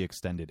thing with the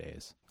extended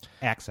A's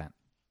accent.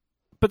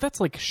 But that's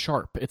like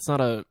sharp. It's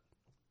not a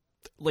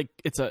like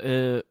it's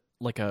a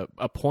like a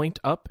point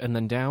up and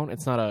then down.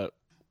 It's not a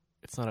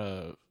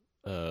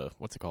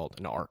what's it called?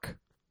 An arc.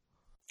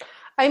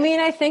 I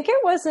mean, I think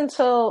it was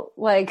until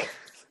like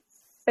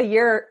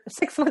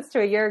 6 months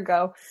to a year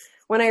ago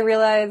when I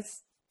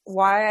realized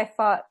why I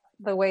thought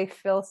the way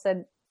Phil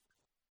said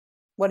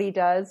what he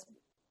does,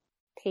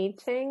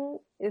 painting,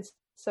 is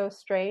so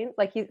strange.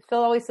 Like Phil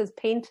always says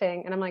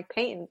painting, and I'm like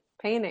painting.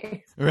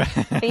 Right,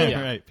 Painting.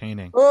 right,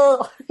 painting.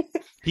 Ugh.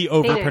 He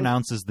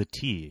overpronounces the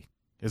T,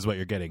 is what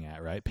you're getting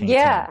at, right? Painting.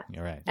 Yeah.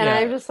 You're right. And Yeah.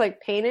 I'm just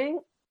like painting.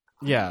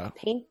 Yeah.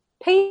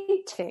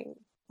 Painting.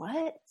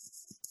 What?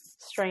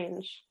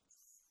 Strange.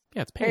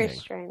 Yeah, it's Very painting.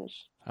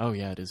 strange. Oh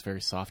yeah, it is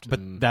very soft. But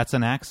that's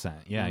an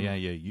accent. Yeah.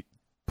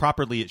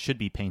 Properly, it should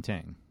be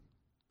painting.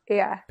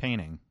 Yeah.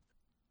 Painting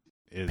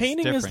is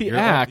Painting is different. the You're-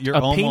 act. you're A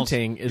almost-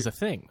 painting is a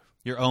thing.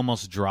 You're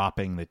almost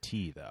dropping the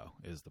T, though,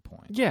 is the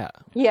point. Yeah.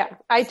 Yeah.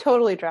 I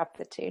totally dropped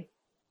the T.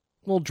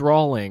 Well,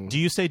 drawing. Do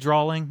you say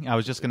drawing? I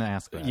was just going to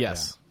ask that.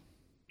 Yes.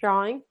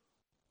 Drawing? Yeah.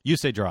 You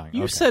say drawing.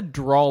 You okay. said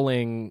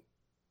drawing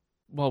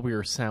while we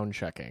were sound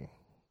checking.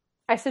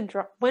 I said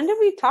when did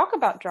we talk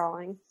about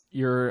drawing?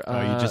 Your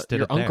you just did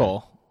your it there.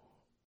 uncle.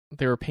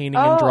 They were painting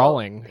and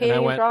drawing. Painting and I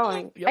and went,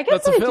 drawing. Yep, I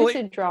guess that's a I Philly.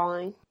 did say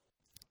drawing.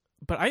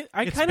 But I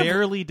It's kind of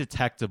barely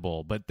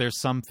detectable, but there's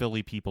some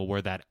Philly people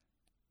where that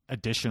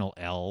additional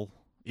L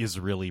is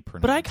really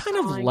pronounced. But I kind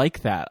of Drawing.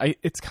 like that.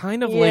 It's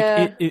kind of Yeah.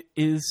 like it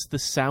is the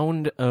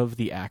sound of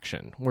the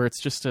action, where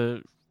it's just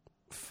a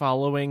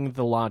following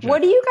the logic.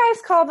 What do you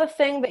guys call the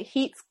thing that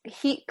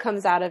heat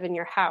comes out of in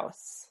your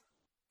house?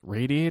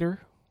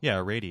 Radiator? Yeah,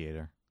 a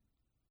radiator.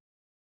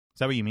 Is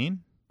that what you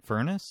mean?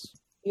 Furnace?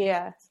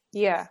 Yeah.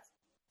 Yeah.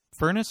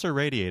 Furnace or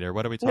radiator?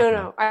 What are we talking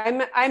No.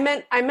 about?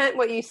 I meant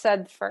what you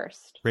said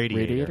first.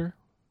 Radiator. Radiator?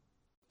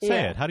 Say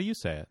Yeah. it. How do you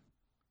say it?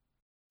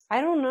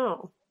 I don't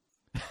know.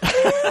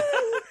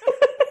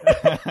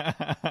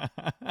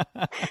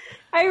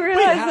 I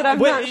realize that I'm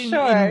not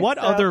sure. In what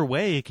so- other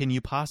way can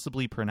you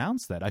possibly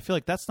pronounce that? I feel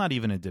like that's not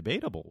even a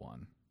debatable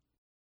one.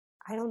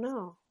 I don't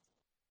know.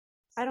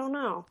 I don't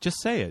know.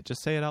 Just say it.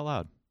 Just say it out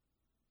loud.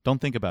 Don't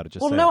think about it.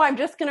 Just Well, say no, it. I'm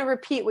just going to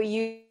repeat what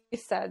you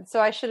said.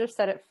 So I should have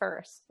said it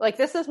first. Like,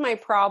 this is my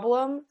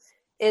problem,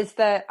 is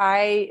that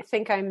I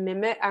think I'm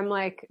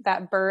like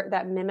that bird,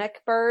 that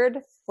mimic bird,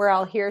 where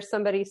I'll hear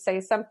somebody say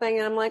something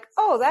and I'm like,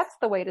 oh, that's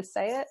the way to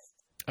say it.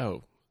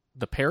 Oh,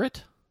 the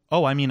parrot?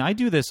 Oh, I mean, I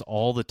do this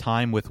all the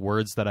time with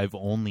words that I've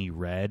only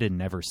read and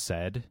never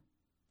said.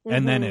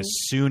 And then Mhm. as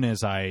soon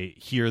as I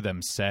hear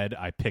them said,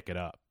 I pick it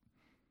up.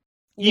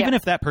 Yeah. Even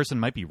if that person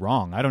might be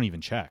wrong, I don't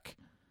even check.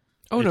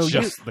 Oh, it's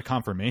no, just the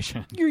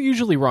confirmation. you're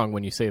usually wrong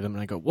when you say them,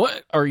 and I go,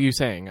 what are you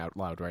saying out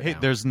loud right Hey, now?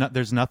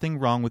 there's nothing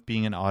wrong with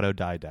being an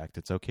autodidact.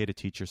 It's okay to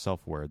teach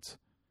yourself words.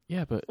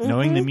 Yeah, but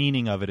Knowing the Mhm.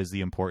 meaning of it is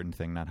the important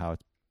thing, not how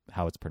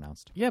it's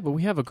pronounced.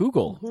 we have a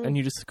Google, Mhm. and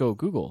you just go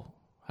Google.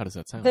 How does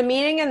that sound? The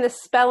meaning and the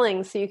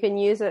spelling, so you can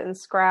use it in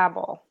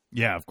Scrabble.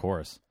 Yeah, of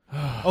course.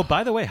 Oh,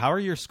 by the way, how are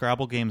your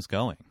Scrabble games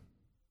going?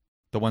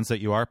 The ones that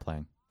you are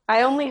playing.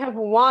 I only have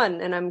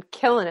one, and I'm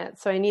killing it,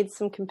 so I need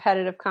some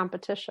competitive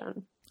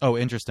competition. Oh,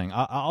 interesting.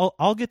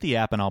 I'll get the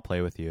app and I'll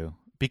play with you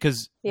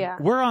because Yeah.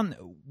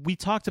 we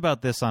talked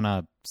about this on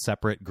a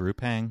separate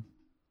group hang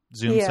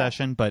Zoom Yeah.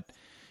 session, but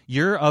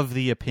you're of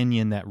the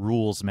opinion that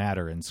rules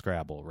matter in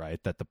Scrabble,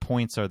 right? That the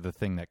points are the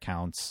thing that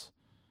counts,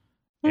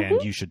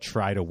 and you should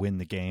try to win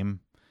the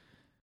game.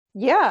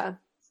 Yeah.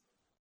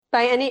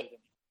 By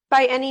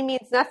any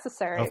means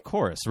necessary. Of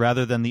course,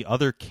 rather than the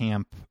other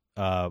camp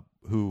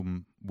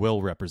whom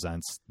Will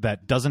represents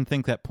that doesn't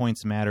think that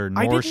points matter,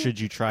 nor should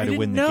you try to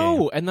win the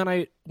game. And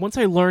then once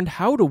I learned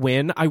how to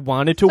win, I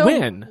wanted to So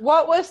win.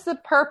 What was the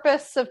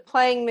purpose of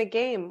playing the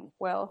game,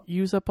 Will?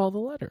 Use up all the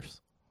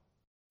letters.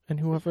 And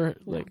whoever,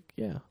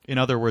 In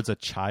other words, a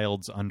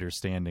child's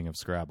understanding of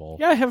Scrabble.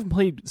 Yeah, I haven't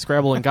played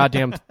Scrabble in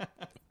goddamn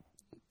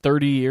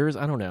 30 years.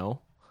 I don't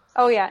know.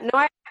 Oh, yeah.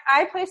 No,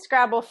 I play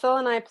Scrabble. Phil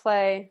and I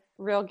play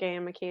real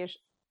game occasionally.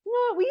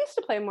 No, we used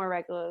to play more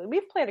regularly.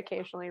 We've played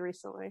occasionally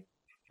recently.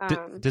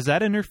 Does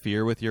that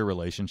interfere with your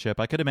relationship?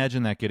 I could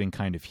imagine that getting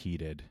kind of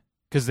heated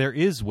because there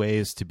is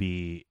ways to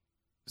be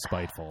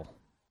spiteful.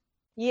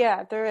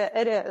 Yeah,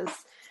 it is.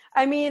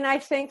 I mean, I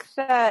think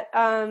that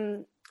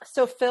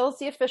so Phil's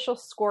the official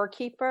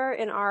scorekeeper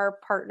in our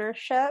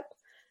partnership,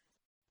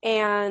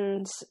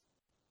 and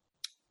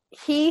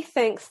he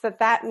thinks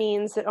that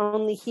means that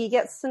only he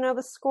gets to know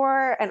the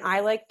score, and I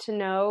like to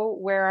know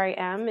where I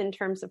am in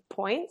terms of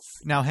points.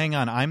 Now, hang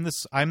on. I'm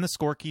the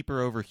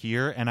scorekeeper over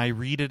here, and I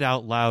read it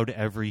out loud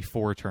every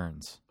 4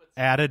 turns.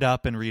 Add it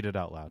up and read it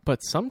out loud.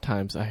 But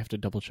sometimes I have to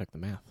double check the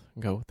math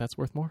and go, that's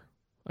worth more.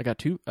 I got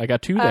two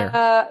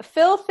there.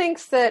 Phil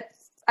thinks that,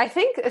 I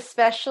think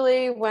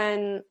especially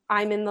when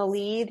I'm in the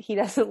lead, he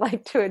doesn't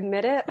like to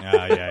admit it.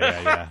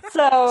 Yeah.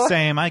 So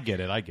Same. I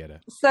get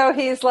it. So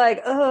he's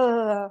like,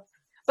 ugh.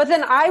 But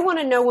then I want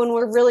to know when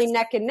we're really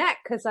neck and neck,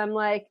 because I'm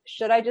like,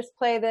 should I just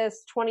play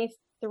this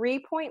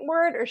 23-point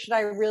word, or should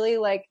I really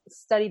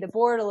study the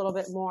board a little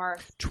bit more?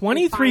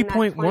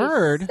 23-point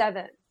word?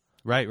 7.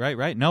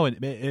 Right. No,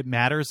 it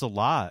matters a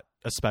lot,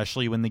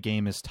 especially when the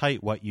game is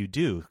tight, what you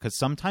do. Because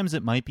sometimes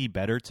it might be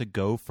better to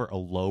go for a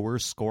lower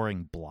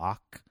scoring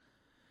block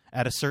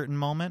at a certain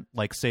moment.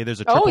 Like, say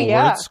there's a triple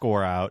word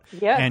score out,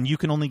 and you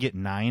can only get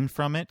 9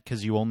 from it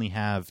because you only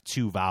have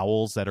 2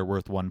 vowels that are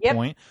worth 1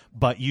 point.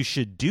 But you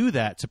should do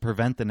that to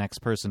prevent the next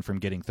person from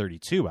getting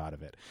 32 out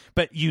of it.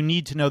 But you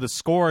need to know the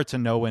score to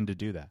know when to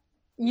do that.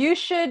 You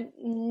should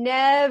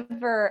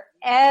never,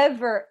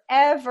 ever,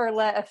 ever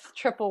let a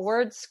triple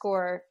word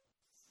score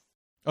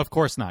Of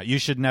course not. You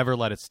should never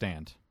let it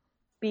stand.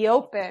 be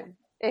open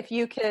if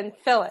you can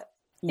fill it.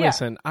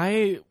 Listen,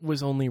 I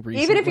was only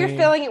recently... Even if you're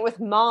filling it with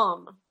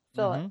mom,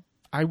 fill it.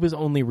 I was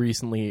only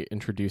recently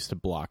introduced to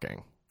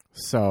blocking.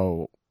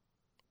 So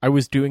I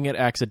was doing it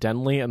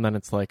accidentally, and then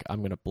it's like, I'm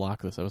going to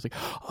block this. I was like,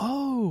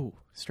 oh,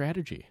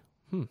 strategy.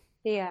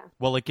 Yeah.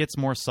 Well, it gets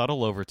more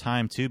subtle over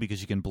time, too, because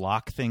you can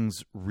block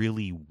things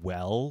really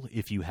well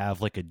if you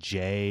have like a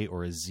J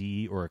or a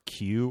Z or a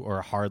Q or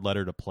a hard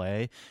letter to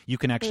play. You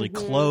can actually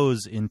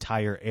close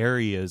entire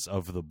areas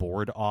of the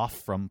board off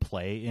from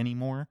play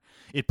anymore.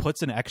 It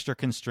puts an extra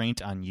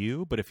constraint on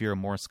you, but if you're a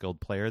more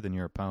skilled player than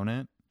your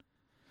opponent,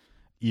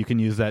 you can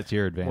use that to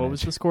your advantage. What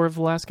was the score of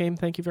the last game?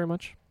 Thank you very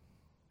much.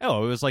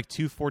 Oh, it was like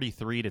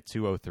 243 to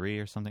 203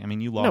 or something. I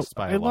mean, you lost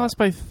by a lot. I lost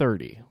by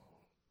 30.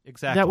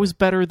 Exactly. That was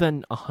better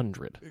than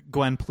 100.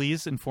 Gwen,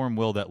 please inform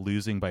Will that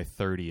losing by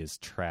 30 is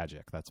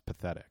tragic. That's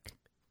pathetic.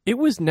 It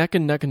was neck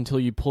and neck until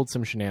you pulled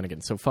some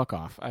shenanigans, so fuck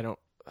off. I don't...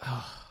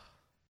 I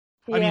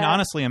mean,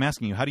 honestly, I'm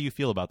asking you, how do you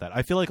feel about that?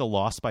 I feel like a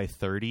loss by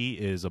 30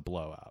 is a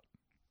blowout.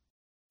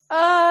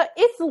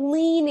 It's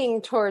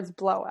leaning towards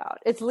blowout.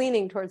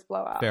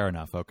 Fair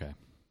enough. Okay.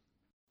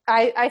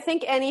 I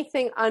think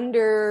anything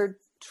under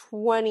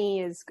 20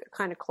 is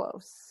kind of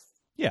close.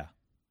 Yeah,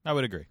 I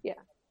would agree. Yeah.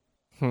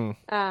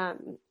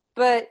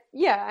 But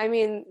yeah, I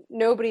mean,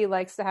 nobody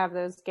likes to have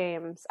those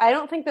games. I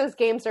don't think those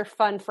games are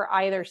fun for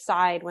either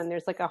side when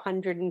there's like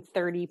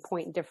 130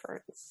 point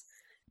difference.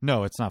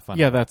 No, it's not fun.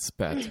 Yeah, that's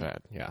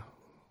bad. Yeah.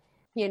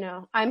 You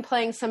know, I'm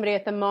playing somebody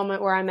at the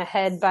moment where I'm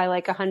ahead by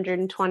like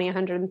 120,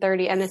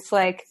 130, and it's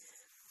like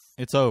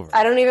it's over.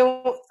 I don't even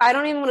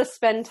want to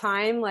spend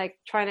time like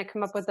trying to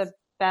come up with the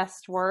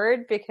best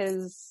word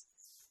because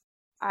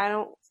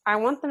I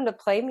want them to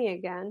play me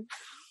again.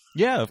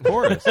 Yeah, of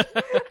course.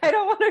 I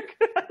don't want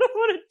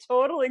to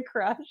totally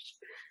crush.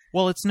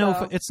 Well, it's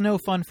no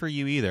fun for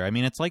you either. I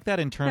mean, it's like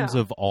that in terms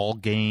of all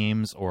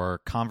games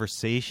or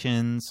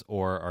conversations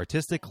or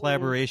artistic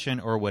collaboration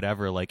or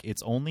whatever. Like,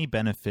 it's only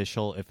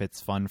beneficial if it's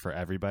fun for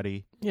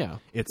everybody. Yeah.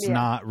 It's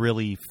not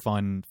really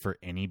fun for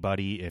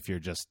anybody if you're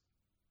just,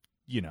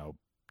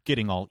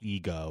 getting all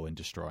ego and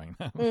destroying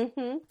them.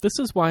 Mm-hmm. This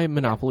is why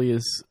Monopoly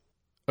is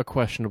a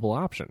questionable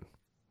option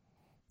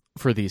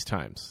for these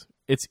times.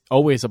 It's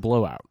always a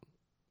blowout.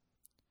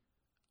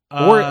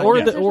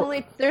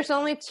 There's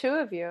only two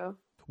of you.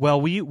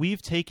 Well,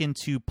 we've taken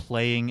to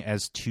playing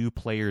as two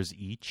players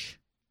each,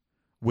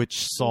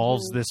 which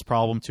solves this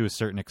problem to a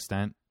certain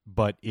extent,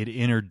 but it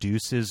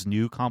introduces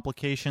new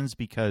complications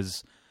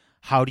because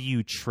how do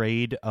you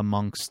trade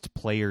amongst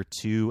player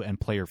 2 and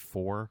player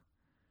 4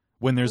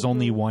 when there's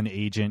only one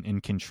agent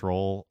in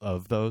control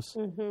of those?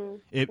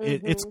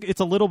 It's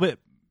a little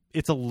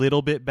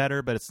bit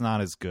better, but it's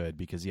not as good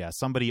because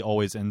somebody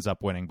always ends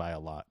up winning by a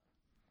lot.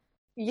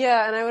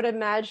 Yeah, and I would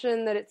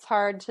imagine that it's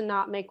hard to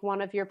not make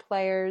one of your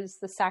players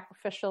the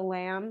sacrificial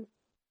lamb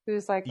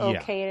who's like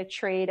okay to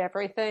trade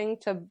everything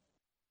to...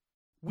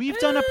 We've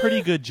done a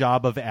pretty good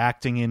job of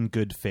acting in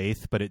good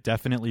faith, but it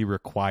definitely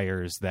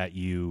requires that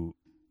you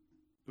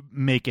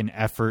make an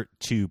effort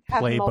to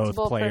play both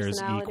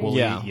players equally.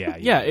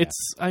 Yeah.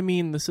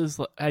 This is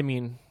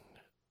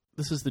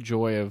the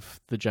joy of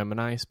the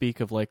Gemini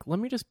speak of like, let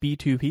me just be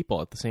two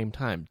people at the same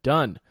time.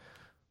 Done.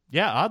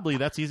 Yeah, oddly,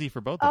 that's easy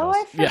for both of us.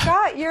 Oh, I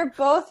forgot. You're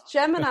both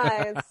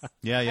Geminis.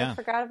 Yeah. I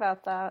forgot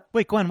about that.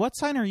 Wait, Gwen, what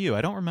sign are you?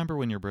 I don't remember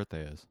when your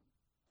birthday is.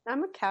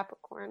 I'm a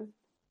Capricorn.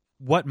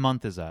 What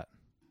month is that?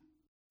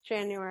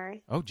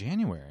 January. Oh,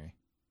 January.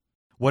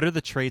 What are the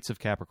traits of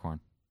Capricorn?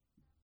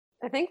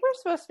 I think we're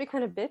supposed to be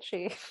kind of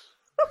bitchy.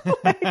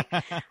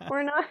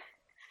 We're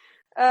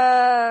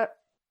not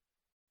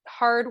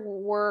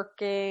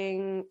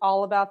hardworking,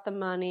 all about the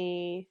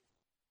money.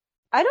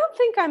 I don't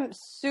think I'm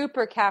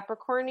super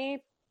Capricorn-y.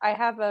 I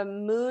have a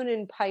moon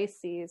in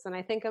Pisces, and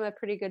I think I'm a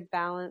pretty good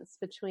balance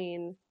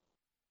between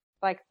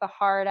like the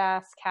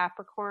hard-ass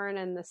Capricorn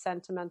and the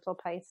sentimental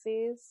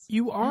Pisces.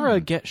 You are a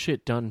get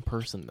shit done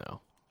person,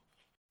 though.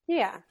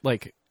 Yeah.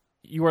 Like,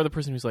 you are the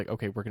person who's like,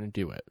 okay, we're going to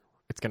do it.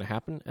 It's going to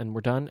happen, and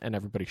we're done, and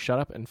everybody shut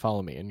up and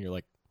follow me. And you're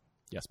like,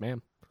 yes,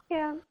 ma'am.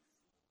 Yeah.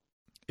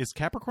 Is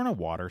Capricorn a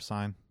water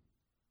sign?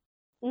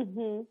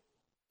 Mm-hmm.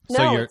 So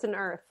no, it's an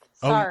Earth.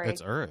 Sorry. Oh,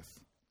 it's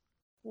Earth.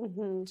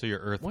 Mm-hmm. So you're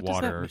Earth, What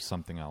water, or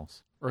something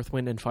else. Earth,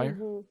 wind, and fire?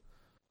 Mm-hmm.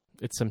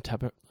 It's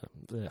September.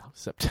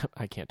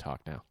 I can't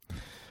talk now.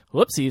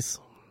 Whoopsies.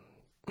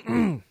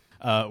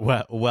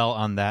 Well,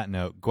 on that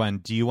note, Gwen,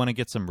 do you want to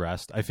get some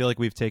rest? I feel like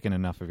we've taken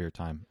enough of your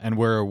time, and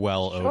we're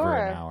over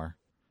an hour.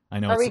 I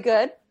know. Are we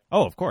good?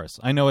 Oh, of course.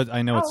 I know.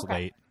 It's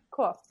late.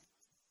 Cool.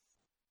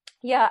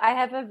 Yeah, I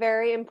have a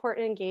very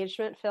important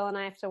engagement. Phil and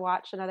I have to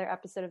watch another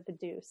episode of The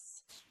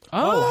Deuce.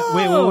 Oh,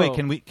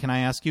 wait. Can I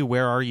ask you,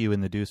 where are you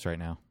in The Deuce right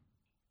now?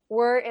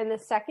 We're in the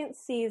second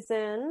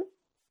season.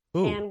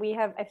 Ooh. And we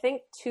have, I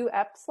think, 2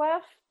 eps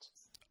left.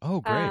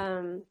 Oh,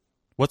 great.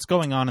 What's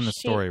going on in the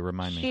story?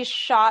 Remind me.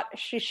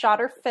 She shot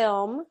her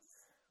film,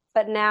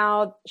 but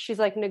now she's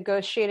like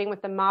negotiating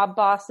with the mob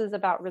bosses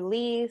about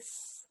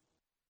release.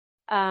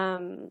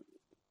 Pimp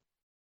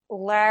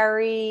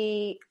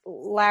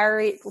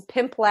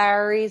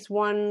Larry's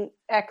one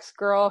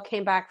ex-girl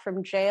came back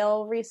from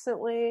jail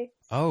recently.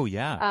 Oh,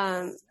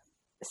 yeah.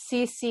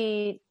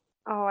 Cece,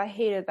 I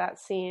hated that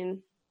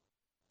scene.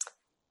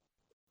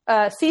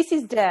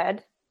 Cece's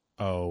dead.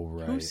 Oh,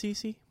 right. Who's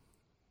Cece?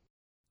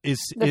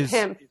 The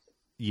pimp.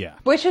 Yeah.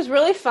 Which is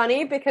really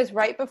funny because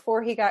right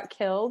before he got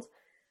killed,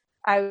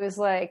 I was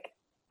like,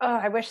 oh,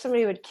 I wish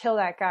somebody would kill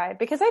that guy.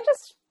 Because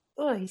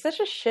he's such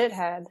a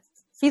shithead.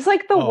 He's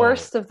like the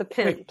worst of the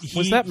pimps.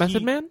 Was that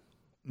Method Man?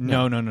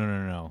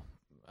 No.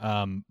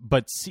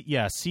 But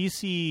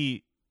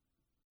Cece,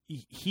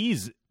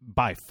 he's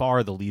by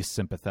far the least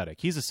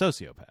sympathetic. He's a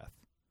sociopath.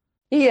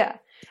 Yeah.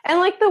 And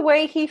like the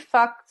way he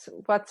fucked,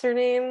 what's her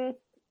name?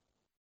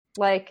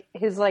 Like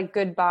his like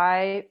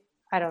goodbye.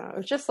 I don't know. It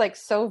was just like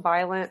so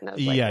violent. And I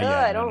was like,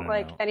 I don't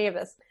like any of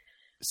this.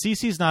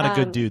 Cece's not a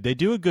good dude. They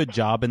do a good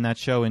job in that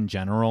show in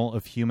general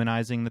of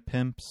humanizing the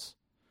pimps.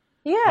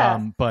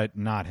 Yeah. But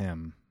not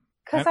him.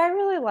 Because I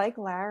really like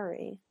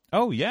Larry.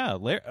 Oh, yeah.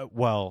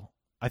 Well,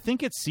 I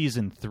think it's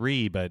season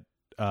 3, but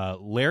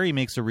Larry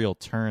makes a real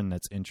turn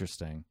that's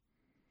interesting.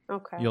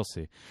 Okay. You'll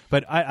see.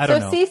 But I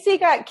don't know. So Cece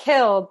got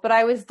killed, but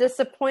I was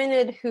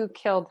disappointed who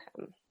killed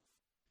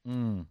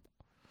him.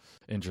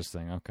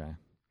 Interesting. Okay.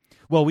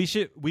 Well, we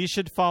should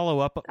follow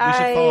up. We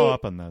should follow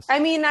up on this. I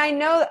mean, I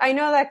know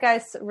that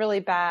guy's really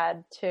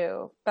bad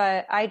too,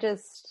 but I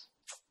just,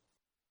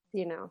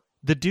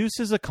 The Deuce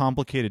is a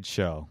complicated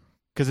show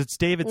because it's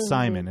David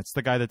Simon. It's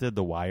the guy that did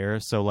The Wire.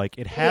 So like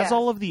it has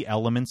all of the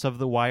elements of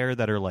The Wire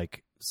that are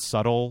like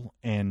subtle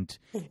and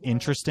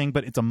interesting,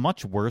 but it's a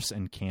much worse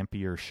and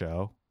campier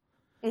show,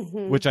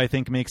 which I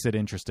think makes it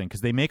interesting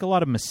because they make a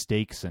lot of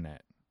mistakes in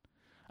it.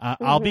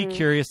 I'll be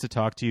curious to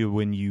talk to you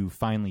when you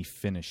finally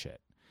finish it.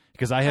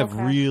 Because I have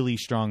really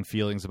strong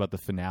feelings about the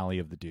finale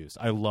of The Deuce.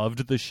 I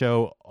loved the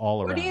show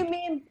all around.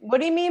 What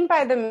do you mean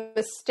by the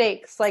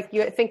mistakes? Like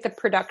you think the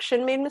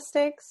production made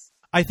mistakes?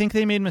 I think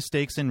they made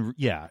mistakes in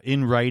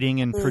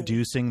writing and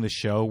producing the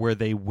show where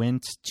they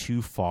went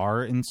too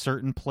far in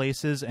certain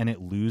places and it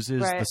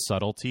loses the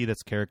subtlety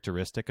that's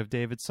characteristic of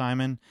David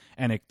Simon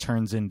and it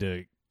turns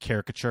into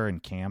caricature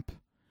and camp.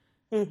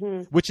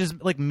 Which is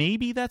like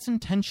maybe that's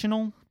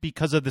intentional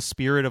because of the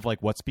spirit of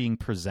like what's being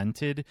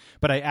presented,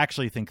 but I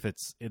actually think that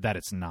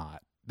it's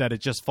not. That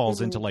it just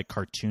falls into like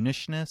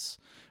cartoonishness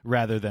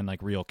rather than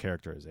like real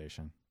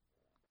characterization.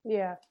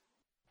 Yeah.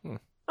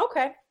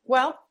 Okay.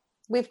 Well,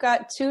 we've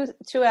got two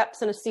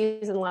eps and a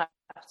season left,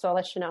 so I'll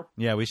let you know.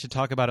 Yeah, we should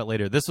talk about it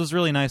later. This was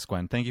really nice,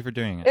 Gwen. Thank you for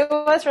doing it. It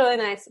was really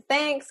nice.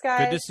 Thanks,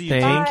 guys. Good to see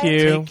you. Thank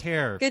you. Take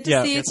care. Good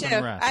to see you too.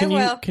 I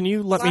will. Can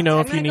you let me know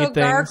if you need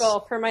things?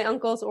 Gargle for my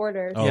uncle's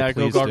orders. Oh, yeah,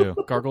 please go do.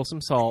 gargle some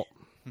salt.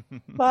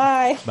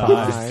 Bye. Bye.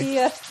 Good to see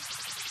ya.